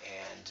God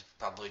and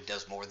probably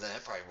does more than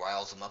that, probably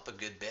riles him up a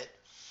good bit.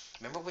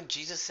 Remember when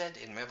Jesus said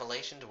in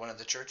Revelation to one of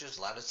the churches,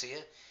 Laodicea,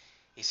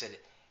 he said,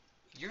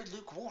 "You're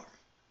lukewarm."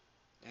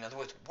 In other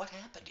words, what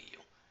happened to you?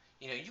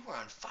 You were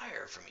on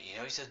fire for me.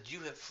 He said, you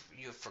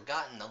have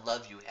forgotten the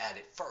love you had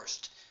at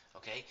first.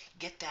 Okay,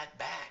 get that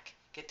back.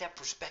 Get that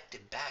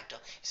perspective back. He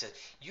said,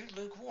 you're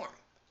lukewarm.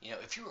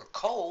 If you were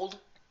cold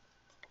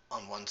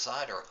on one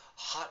side or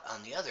hot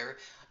on the other,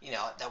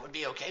 that would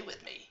be okay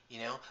with me.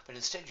 But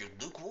instead you're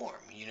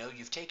lukewarm.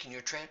 You've taken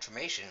your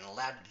transformation and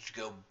allowed it to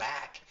go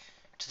back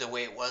to the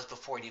way it was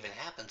before it even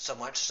happened. So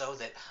much so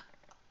that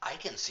I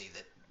can see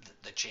that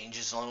the change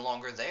is no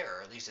longer there.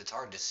 Or at least it's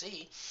hard to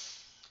see.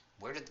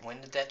 When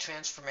did that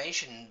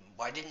transformation,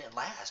 why didn't it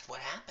last? What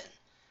happened?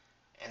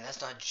 And that's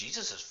not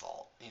Jesus'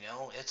 fault.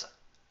 It's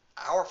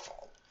our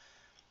fault.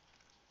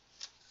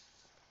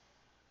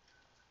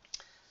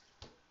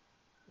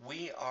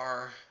 We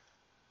are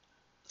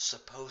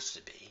supposed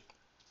to be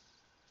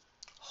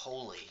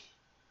holy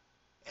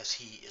as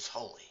he is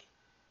holy.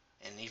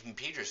 And even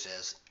Peter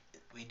says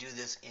we do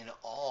this in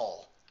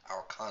all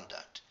our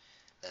conduct.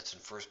 That's in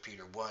 1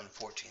 Peter 1,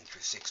 14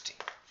 through 16.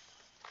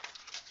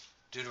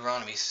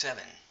 Deuteronomy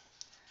 7,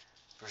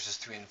 verses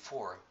 3 and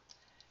 4,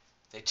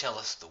 they tell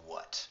us the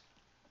what.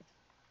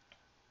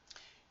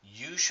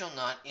 You shall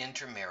not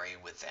intermarry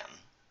with them,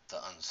 the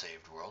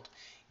unsaved world,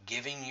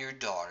 giving your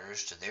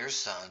daughters to their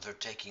sons or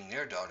taking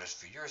their daughters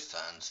for your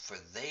sons, for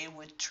they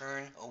would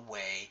turn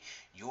away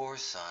your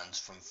sons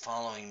from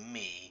following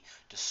me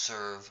to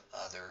serve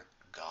other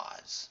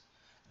gods.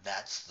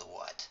 That's the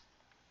what.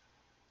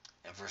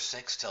 And verse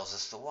 6 tells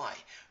us the why.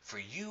 For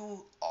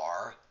you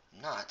are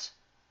not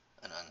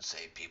an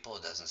unsaved people.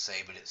 It doesn't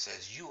say, but it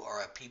says you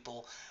are a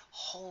people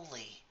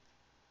holy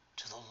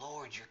to the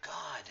Lord your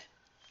God.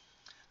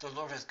 The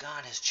Lord as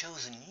God has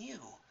chosen you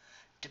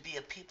to be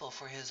a people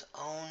for his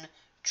own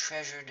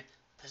treasured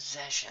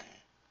possession.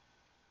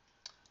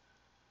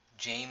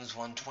 James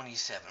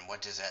 1:27,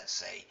 what does that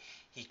say?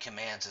 He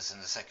commands us in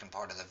the second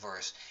part of the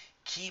verse,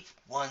 keep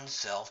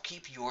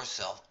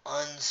yourself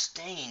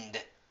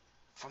unstained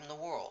from the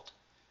world.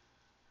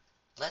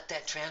 Let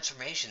that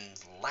transformation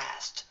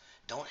last.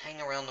 Don't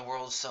hang around the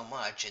world so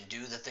much and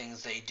do the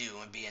things they do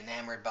and be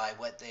enamored by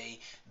what they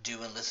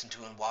do and listen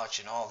to and watch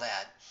and all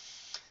that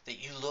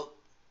you look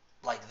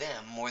like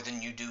them more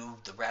than you do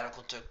the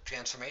radical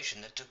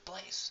transformation that took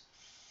place.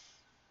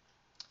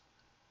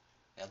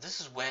 Now this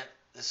is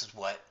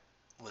what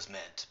was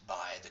meant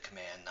by the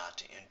command not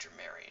to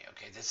intermarry.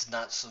 Okay, this is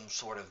not some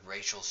sort of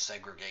racial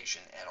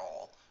segregation at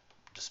all,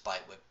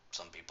 despite what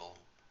some people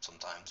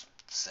sometimes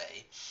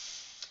say.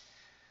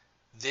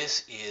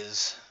 This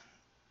is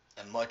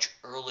a much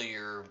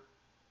earlier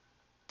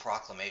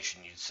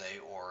proclamation, you'd say,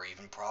 or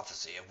even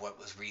prophecy of what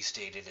was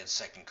restated in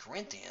 2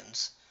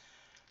 Corinthians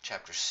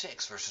chapter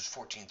 6, verses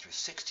 14 through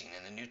 16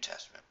 in the New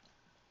Testament.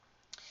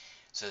 It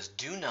says,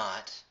 do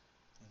not,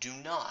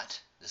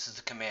 this is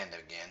the command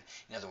again.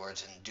 In other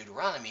words, in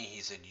Deuteronomy,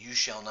 he said, you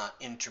shall not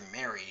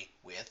intermarry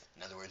with,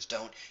 in other words,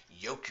 don't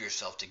yoke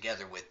yourself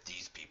together with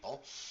these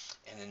people.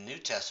 And in the New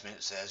Testament,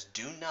 it says,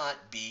 do not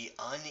be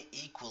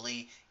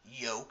unequally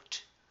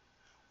yoked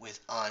with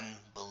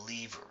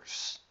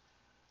unbelievers.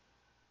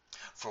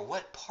 For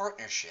what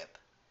partnership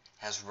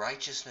has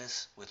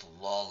righteousness with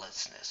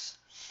lawlessness?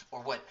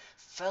 Or what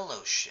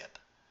fellowship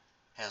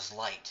has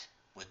light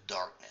with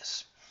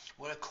darkness?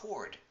 What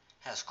accord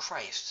has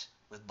Christ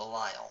with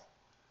Belial?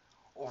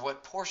 Or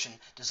what portion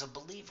does a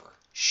believer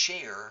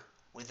share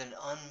with an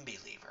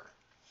unbeliever?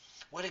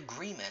 What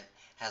agreement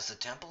has the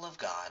temple of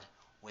God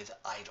with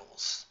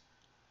idols?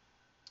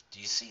 Do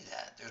you see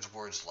that? There's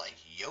words like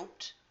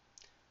yoked,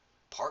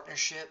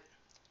 partnership,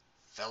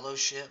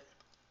 fellowship,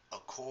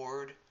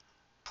 accord,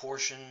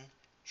 portion,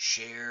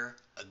 share,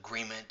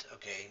 agreement.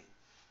 Okay,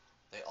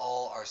 they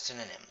all are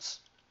synonyms.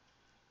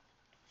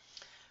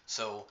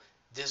 So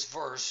this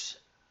verse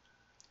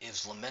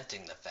is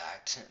lamenting the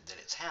fact that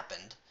it's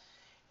happened,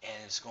 and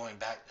it's going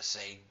back to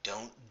say,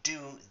 don't do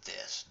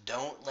this.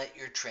 Don't let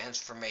your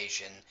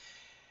transformation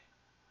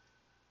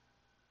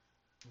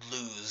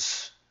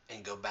lose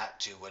and go back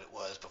to what it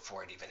was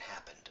before it even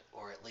happened,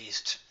 or at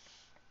least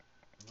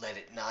let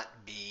it not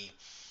be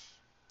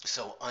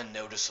so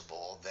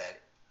unnoticeable that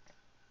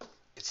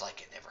it's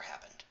like it never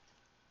happened.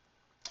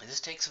 And this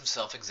takes some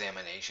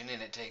self-examination,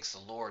 and it takes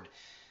the Lord,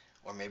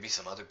 or maybe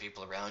some other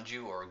people around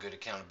you, or a good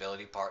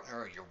accountability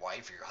partner, or your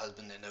wife or your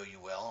husband that know you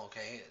well,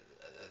 okay,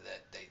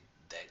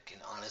 that can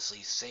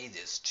honestly say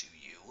this to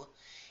you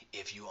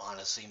if you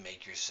honestly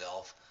make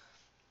yourself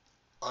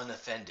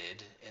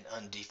unoffended and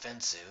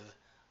undefensive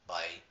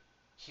by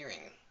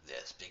hearing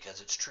this,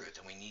 because it's truth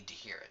and we need to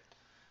hear it.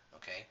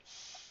 Okay?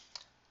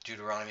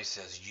 Deuteronomy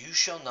says, you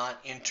shall not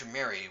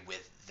intermarry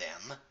with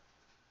them.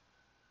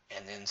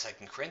 And then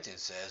 2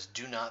 Corinthians says,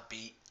 do not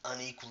be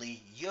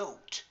unequally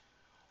yoked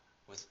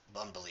with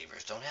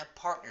unbelievers. Don't have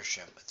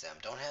partnership with them.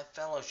 Don't have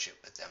fellowship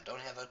with them.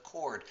 Don't have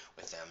accord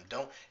with them.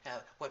 Don't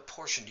have, what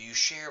portion do you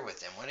share with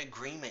them? What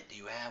agreement do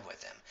you have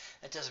with them?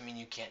 That doesn't mean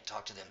you can't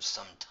talk to them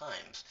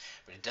sometimes,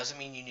 but it doesn't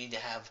mean you need to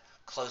have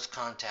close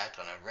contact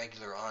on a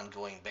regular,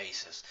 ongoing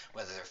basis,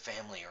 whether they're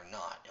family or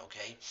not,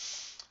 okay?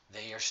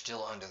 They are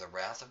still under the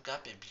wrath of God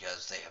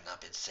because they have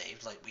not been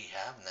saved like we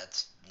have, and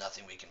that's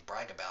nothing we can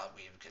brag about.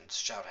 We can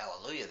shout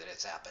hallelujah that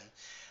it's happened.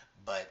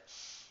 But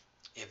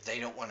if they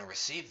don't want to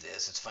receive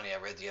this, it's funny,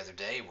 I read the other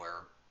day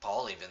where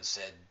Paul even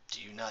said,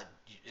 do you not,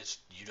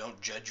 you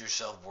don't judge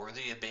yourself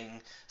worthy of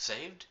being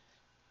saved?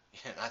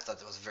 And I thought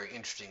that was a very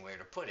interesting way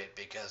to put it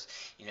because,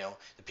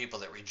 the people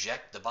that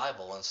reject the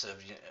Bible instead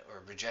of,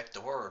 or reject the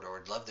Word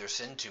or love their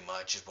sin too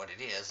much is what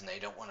it is, and they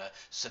don't want to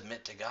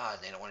submit to God.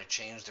 They don't want to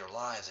change their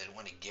lives. They don't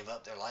want to give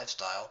up their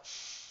lifestyle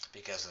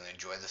because they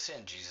enjoy the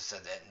sin. Jesus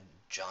said that in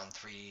John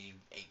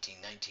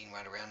 3:18, 19,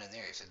 right around in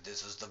there. He said,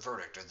 this is the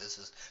verdict, or this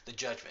is the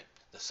judgment.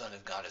 The Son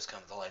of God has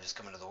come. The light has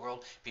come into the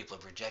world. People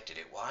have rejected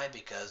it. Why?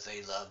 Because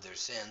they love their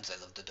sins.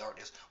 They love the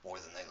darkness more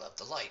than they love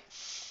the light.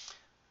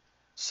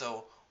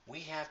 So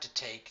we have to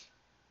take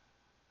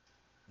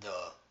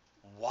the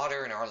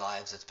water in our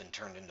lives that's been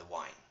turned into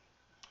wine.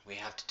 We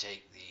have to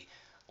take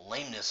the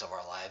lameness of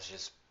our lives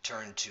just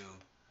turned to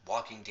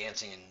walking,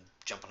 dancing, and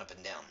jumping up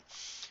and down.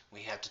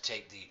 We have to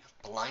take the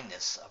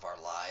blindness of our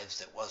lives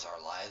that was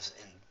our lives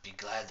and be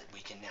glad that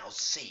we can now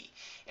see.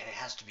 And it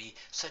has to be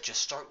such a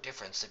stark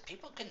difference that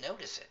people can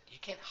notice it. You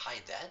can't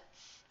hide that.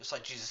 Just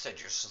like Jesus said,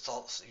 you're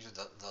salt,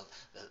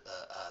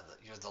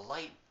 you're the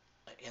light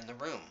in the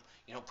room.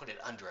 You don't put it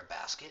under a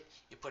basket.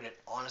 You put it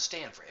on a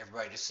stand for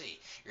everybody to see.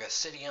 You're a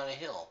city on a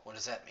hill. What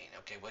does that mean?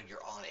 Okay, well,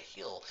 you're on a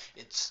hill.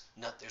 It's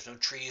not, there's no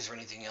trees or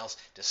anything else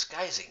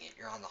disguising it.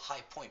 You're on the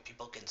high point.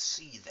 People can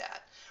see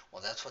that.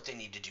 Well, that's what they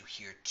need to do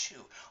here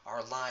too.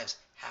 Our lives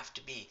have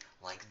to be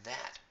like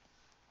that.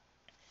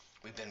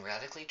 We've been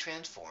radically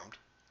transformed.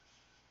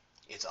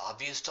 It's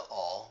obvious to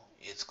all.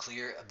 It's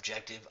clear,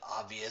 objective,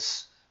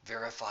 obvious,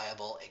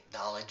 verifiable,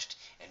 acknowledged,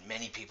 and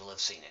many people have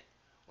seen it,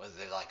 whether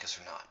they like us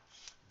or not.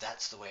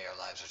 That's the way our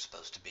lives are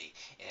supposed to be.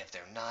 And if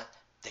they're not,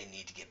 they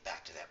need to get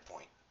back to that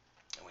point.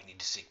 And we need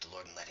to seek the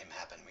Lord and let Him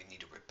happen. We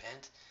need to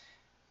repent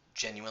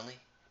genuinely,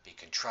 be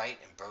contrite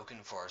and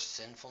broken for our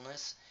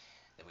sinfulness,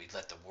 that we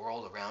let the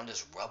world around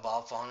us rub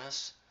off on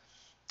us,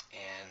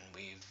 and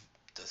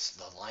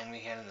the line we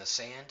had in the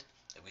sand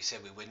that we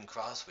said we wouldn't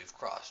cross, we've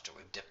crossed, or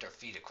we've dipped our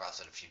feet across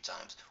it a few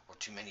times, or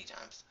too many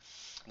times.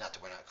 Not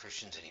that we're not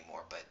Christians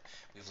anymore, but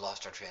we've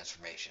lost our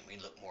transformation. We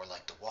look more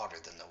like the water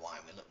than the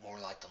wine. We look more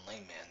like the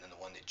lame man than the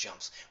one that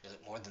jumps. We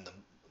look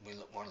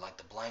more like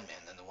the blind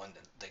man than the one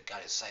that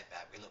got his sight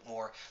back. We look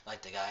more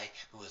like the guy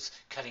who was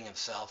cutting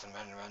himself and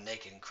running around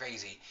naked and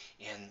crazy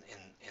in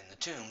the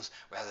tombs,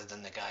 rather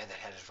than the guy that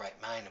had his right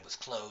mind and was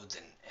clothed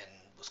and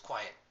was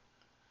quiet.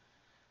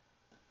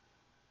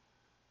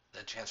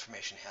 The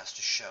transformation has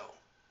to show.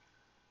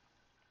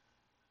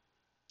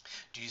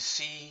 Do you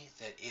see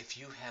that if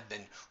you have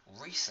been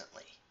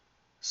recently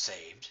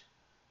saved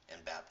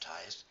and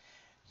baptized,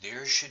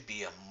 there should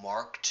be a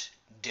marked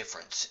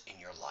difference in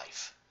your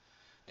life?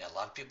 Now, a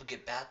lot of people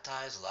get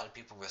baptized. A lot of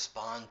people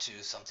respond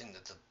to something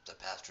that the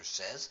pastor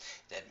says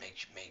that may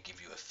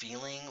give you a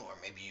feeling, or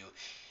maybe you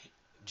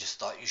just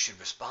thought you should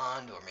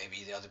respond, or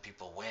maybe the other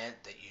people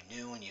went that you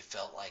knew and you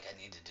felt like I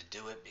needed to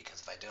do it because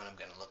if I don't, I'm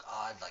going to look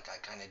odd, like I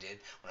kind of did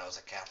when I was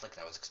a Catholic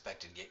and I was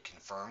expected to get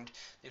confirmed.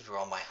 These were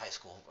all my high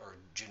school or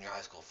junior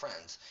high school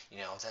friends.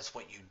 If that's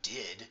what you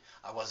did,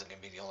 I wasn't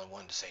going to be the only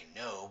one to say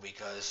no,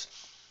 because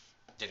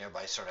then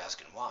everybody started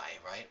asking why,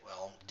 right?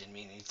 Well, it didn't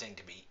mean anything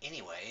to me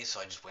anyway, so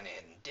I just went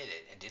ahead and did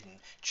it. It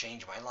didn't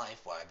change my life.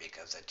 Why?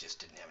 Because that just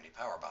didn't have any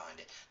power behind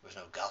it. There was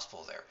no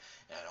gospel there.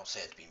 And I don't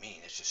say it to be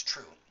mean, it's just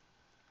true.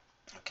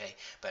 Okay,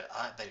 but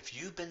if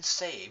you've been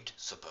saved,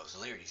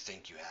 supposedly, or you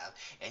think you have,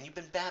 and you've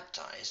been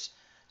baptized,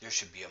 there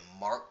should be a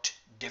marked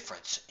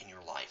difference in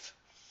your life.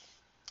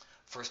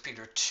 1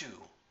 Peter 2:9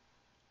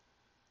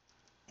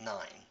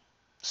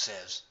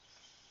 says,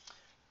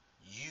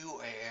 you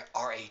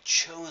are a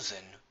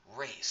chosen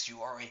race.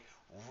 You are a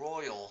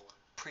royal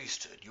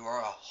priesthood. You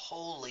are a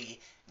holy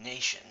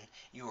nation.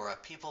 You are a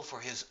people for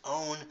His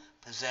own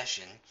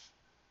possession.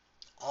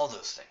 All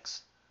those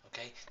things.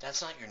 Okay,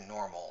 that's not your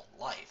normal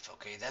life.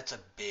 Okay, that's a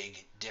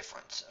big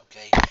difference.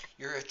 Okay,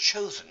 you're a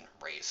chosen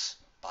race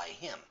by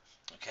Him.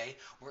 Okay,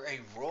 we're a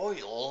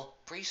royal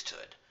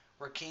priesthood.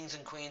 We're kings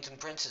and queens and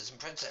princes and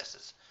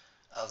princesses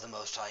of the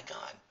Most High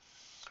God.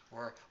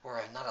 We're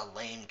not a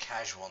lame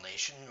casual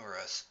nation or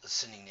a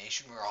sinning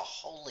nation. We're a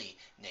holy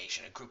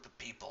nation, a group of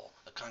people,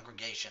 a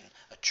congregation,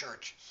 a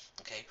church.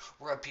 Okay,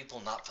 we're a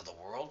people not for the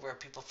world. We're a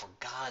people for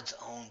God's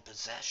own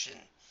possession.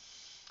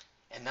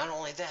 And not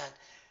only that,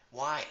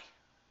 why?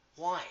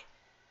 Why?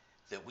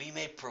 That we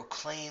may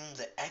proclaim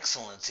the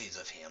excellencies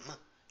of Him,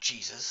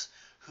 Jesus,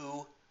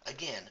 who,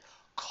 again,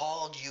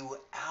 called you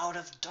out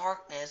of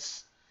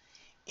darkness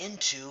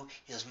into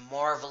His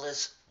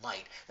marvelous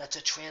light. That's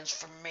a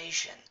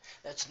transformation.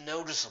 That's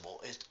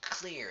noticeable. It's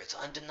clear. It's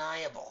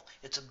undeniable.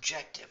 It's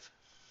objective.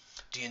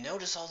 Do you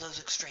notice all those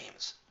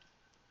extremes?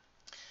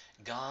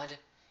 God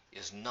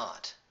is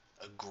not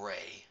a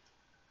gray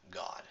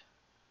God.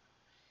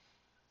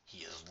 He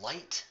is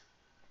light,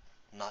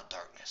 not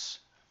darkness.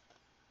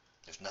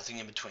 There's nothing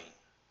in between.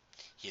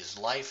 He is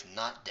life,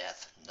 not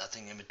death,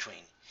 nothing in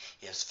between.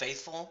 He is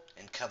faithful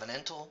and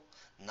covenantal,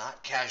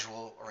 not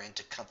casual or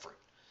into comfort,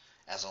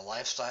 as a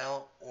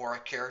lifestyle or a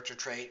character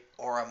trait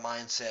or a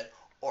mindset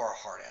or a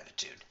heart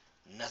attitude,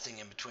 nothing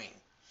in between.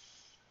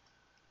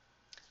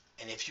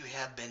 And if you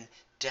have been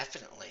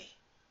definitely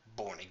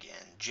born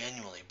again,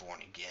 genuinely born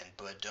again,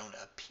 but don't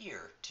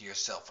appear to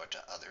yourself or to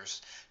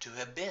others to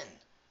have been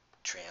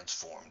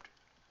transformed,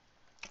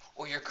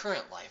 or your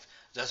current life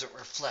doesn't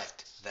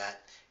reflect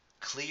that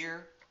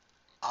clear,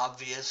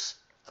 obvious,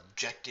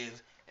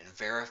 objective, and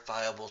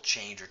verifiable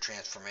change or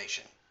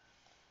transformation,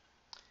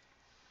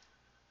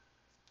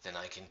 then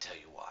I can tell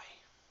you why.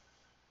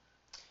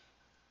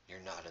 You're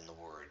not in the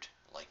Word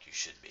like you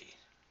should be.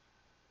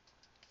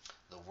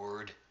 The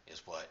Word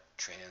is what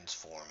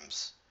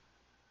transforms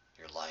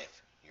your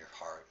life, your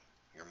heart,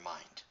 your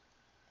mind.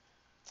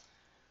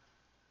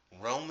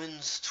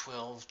 Romans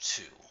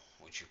 12:2,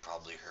 which you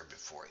probably heard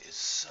before, is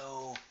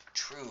so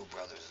true,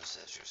 brothers and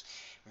sisters.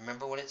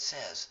 Remember what it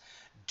says.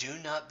 Do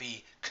not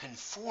be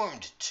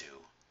conformed to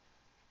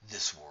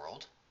this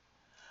world,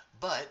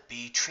 but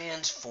be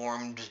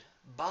transformed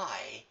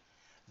by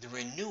the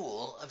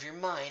renewal of your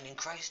mind in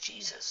Christ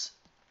Jesus.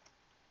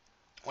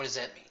 What does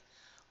that mean?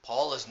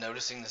 Paul is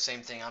noticing the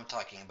same thing I'm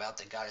talking about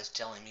that God is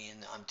telling me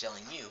and I'm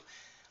telling you.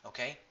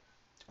 Okay?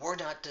 We're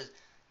not to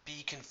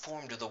be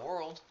conformed to the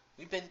world.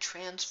 We've been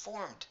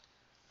transformed.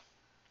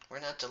 We're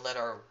not to let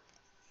our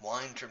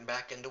wine turn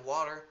back into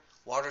water.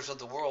 Water's of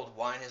the world,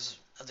 wine is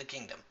of the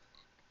kingdom.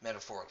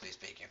 Metaphorically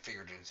speaking,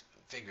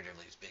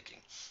 figuratively speaking.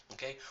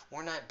 Okay?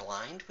 We're not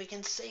blind, we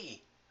can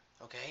see.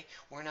 Okay?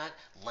 We're not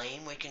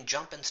lame, we can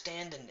jump and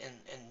stand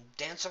and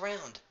dance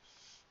around.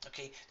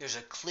 Okay? There's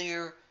a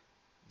clear,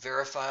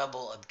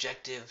 verifiable,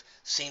 objective,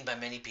 seen by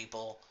many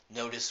people,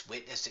 noticed,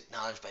 witnessed,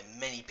 acknowledged by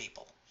many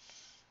people.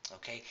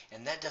 Okay?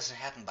 And that doesn't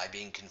happen by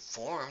being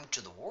conformed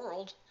to the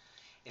world.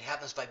 It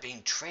happens by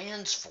being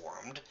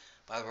transformed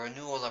by the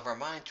renewal of our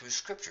mind through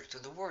Scripture,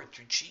 through the Word,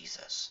 through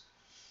Jesus.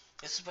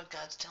 This is what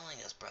God's telling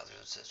us, brothers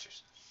and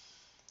sisters.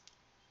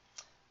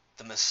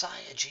 The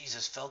Messiah,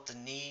 Jesus, felt the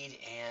need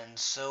and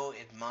so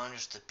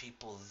admonished the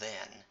people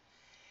then,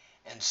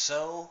 and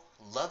so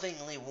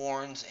lovingly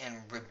warns and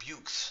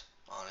rebukes,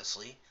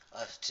 honestly,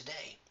 us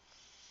today.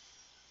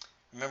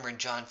 Remember in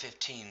John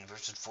 15,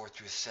 verses 4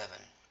 through 7,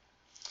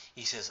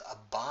 he says,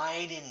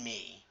 abide in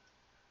me.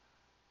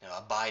 Now,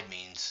 abide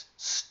means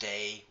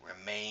stay,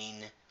 remain,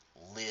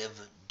 live,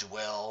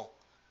 dwell,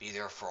 be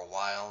there for a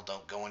while,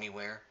 don't go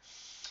anywhere.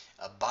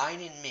 Abide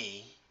in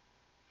me,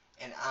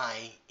 and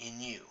I in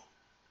you.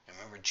 And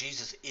remember,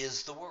 Jesus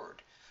is the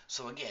Word.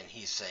 So again,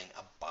 he's saying,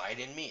 abide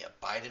in me,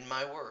 abide in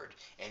my Word,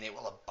 and it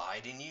will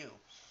abide in you.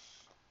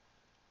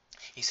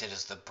 He said,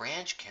 as the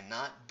branch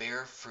cannot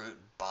bear fruit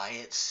by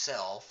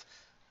itself,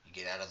 you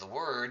get out of the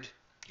Word,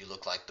 you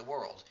look like the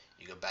world.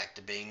 You go back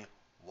to being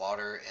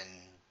water and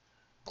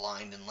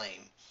blind and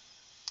lame.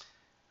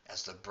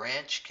 As the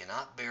branch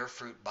cannot bear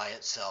fruit by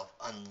itself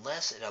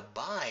unless it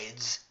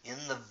abides in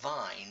the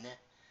vine,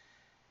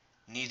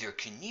 neither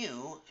can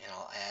you, and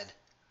I'll add,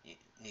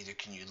 neither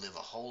can you live a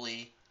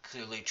holy,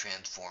 clearly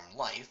transformed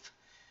life,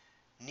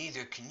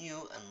 neither can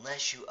you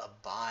unless you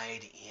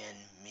abide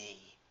in me.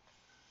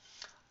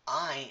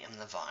 I am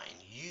the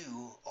vine,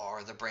 you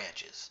are the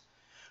branches.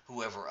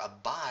 Whoever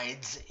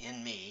abides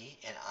in me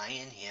and I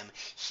in him,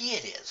 he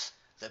it is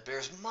that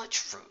bears much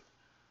fruit.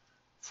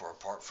 For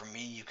apart from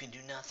me you can do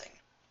nothing.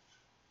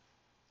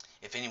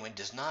 If anyone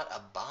does not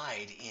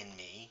abide in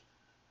me,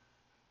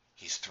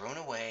 he's thrown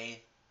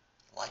away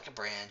like a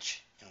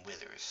branch and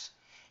withers,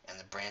 and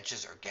the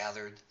branches are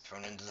gathered,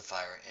 thrown into the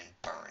fire,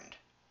 and burned.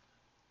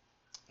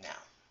 Now,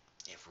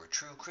 if we're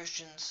true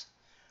Christians,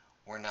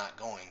 we're not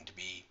going to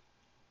be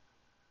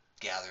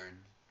gathered,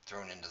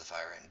 thrown into the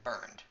fire, and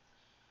burned,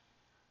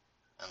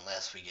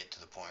 unless we get to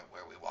the point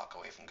where we walk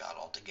away from God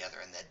altogether,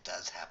 and that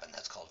does happen.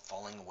 That's called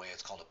falling away.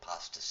 It's called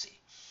apostasy.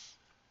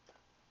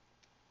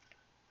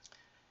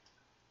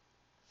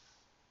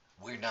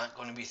 We're not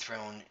going to be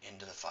thrown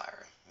into the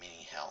fire,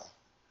 meaning hell,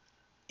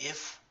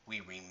 if we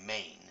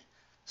remain,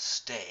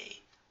 stay,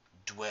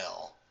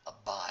 dwell,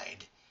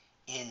 abide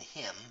in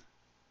him.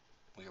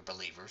 We are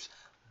believers,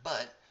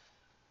 but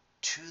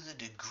to the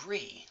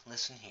degree,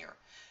 listen here,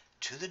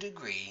 to the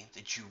degree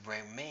that you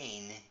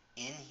remain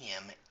in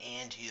him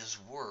and his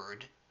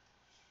word,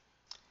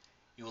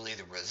 you will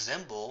either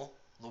resemble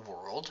the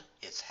world,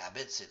 its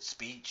habits, its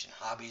speech and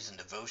hobbies and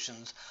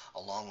devotions,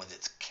 along with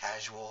its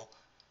casual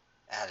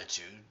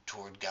attitude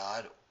toward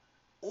God,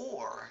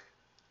 or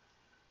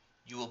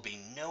you will be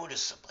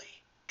noticeably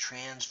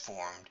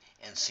transformed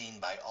and seen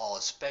by all,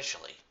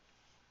 especially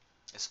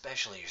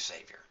your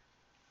Savior.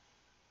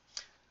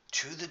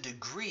 To the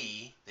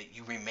degree that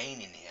you remain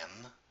in him,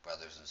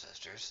 brothers and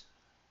sisters,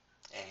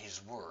 and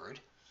his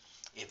word,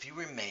 if you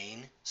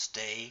remain,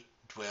 stay,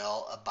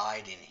 dwell,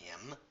 abide in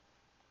him,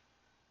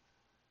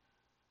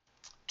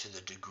 to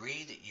the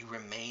degree that you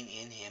remain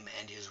in him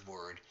and his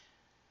word,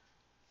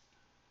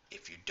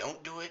 if you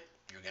don't do it,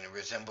 you're going to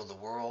resemble the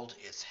world,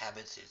 its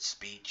habits, its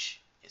speech,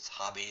 its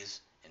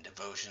hobbies and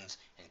devotions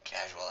and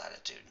casual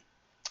attitude.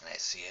 And I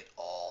see it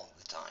all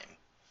the time.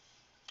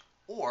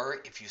 Or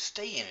if you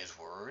stay in His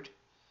Word,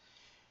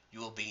 you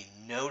will be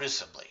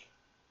noticeably,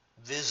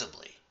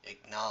 visibly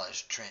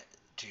acknowledged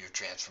to your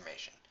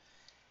transformation.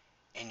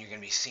 And you're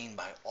going to be seen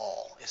by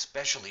all,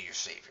 especially your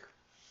Savior.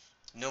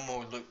 No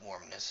more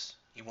lukewarmness.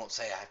 He won't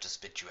say, I have to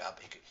spit you out.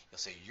 He'll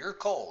say, you're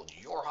cold,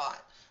 you're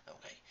hot.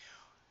 Okay.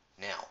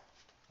 Now,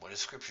 what does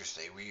Scripture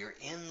say? We are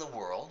in the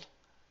world,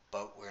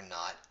 but we're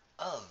not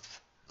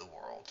of the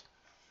world.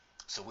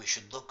 So we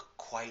should look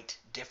quite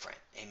different.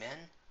 Amen?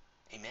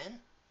 Amen?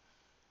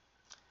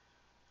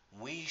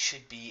 We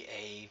should be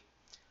a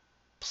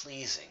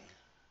pleasing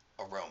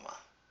aroma,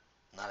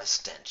 not a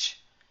stench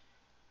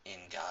in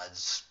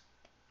God's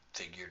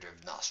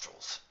figurative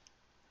nostrils.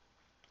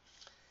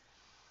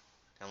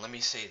 Now let me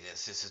say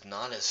this. This is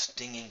not a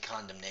stinging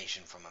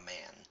condemnation from a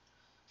man.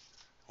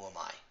 Who am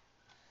I?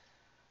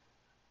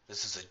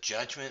 This is a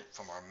judgment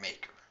from our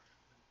Maker.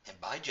 And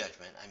by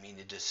judgment, I mean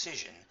a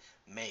decision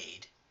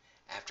made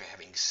after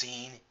having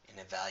seen and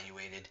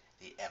evaluated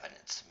the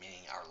evidence,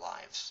 meaning our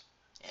lives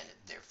and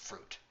their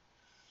fruit.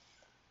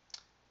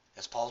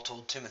 As Paul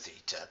told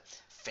Timothy to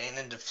fan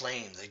into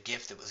flame the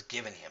gift that was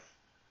given him.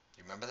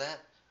 You remember that?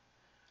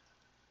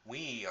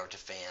 We are to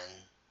fan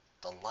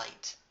the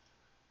light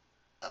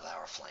of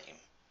our flame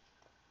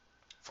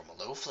from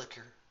a low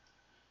flicker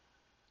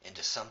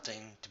into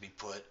something to be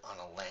put on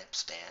a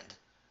lampstand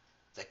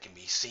that can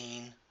be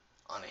seen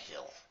on a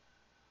hill.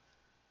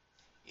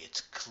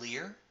 It's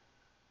clear,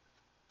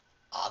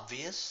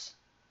 obvious,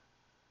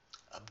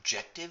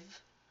 objective,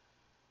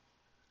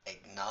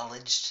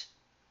 acknowledged,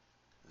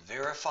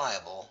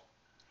 verifiable,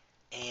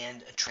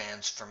 and a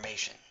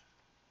transformation.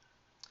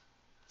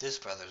 This,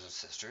 brothers and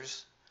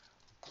sisters,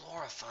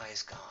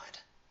 glorifies God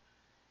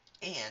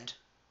and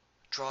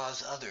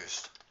draws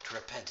others to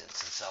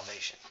repentance and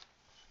salvation.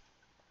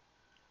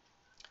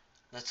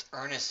 Let's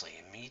earnestly,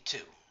 and me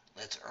too,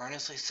 let's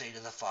earnestly say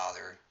to the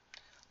Father,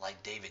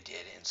 like David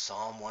did in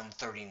Psalm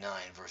 139,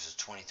 verses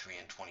 23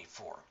 and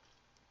 24.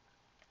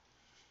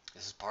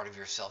 This is part of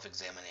your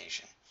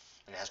self-examination.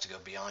 It has to go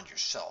beyond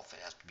yourself.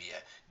 It has to be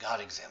a God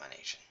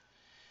examination.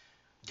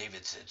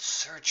 David said,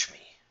 search me,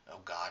 O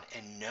God,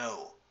 and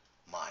know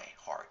my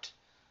heart.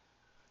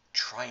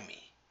 Try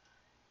me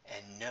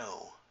and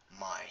know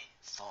my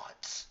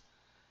thoughts.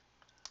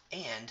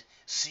 And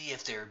see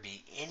if there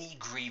be any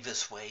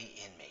grievous way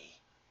in me.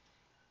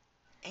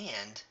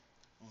 And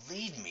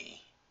lead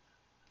me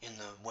in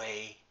the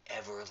way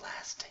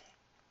everlasting.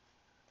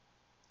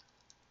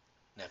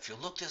 Now, if you'll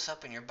look this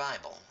up in your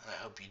Bible, and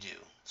I hope you do,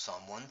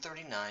 Psalm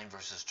 139,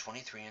 verses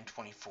 23 and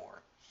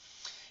 24,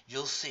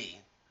 you'll see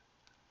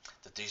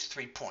that these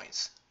 3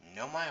 points,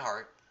 know my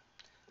heart,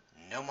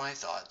 know my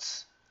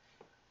thoughts,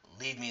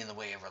 lead me in the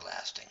way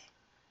everlasting,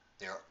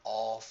 they're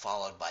all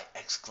followed by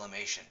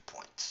exclamation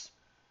points.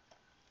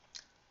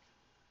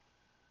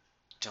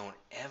 Don't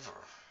ever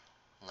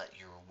let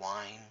your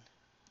wine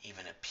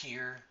even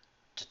appear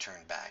to turn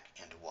back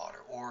into water,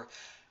 or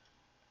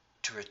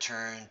to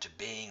return to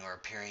being or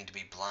appearing to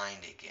be blind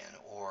again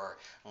or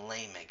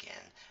lame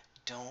again.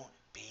 Don't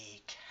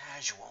be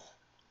casual.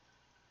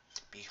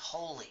 Be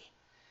holy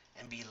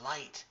and be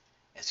light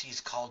as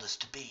He's called us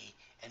to be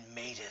and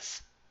made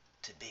us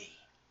to be.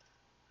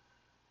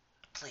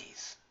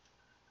 Please.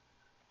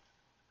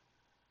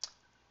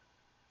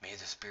 May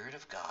the Spirit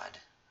of God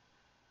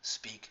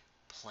speak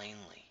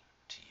plainly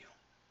to you.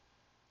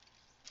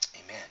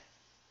 Amen.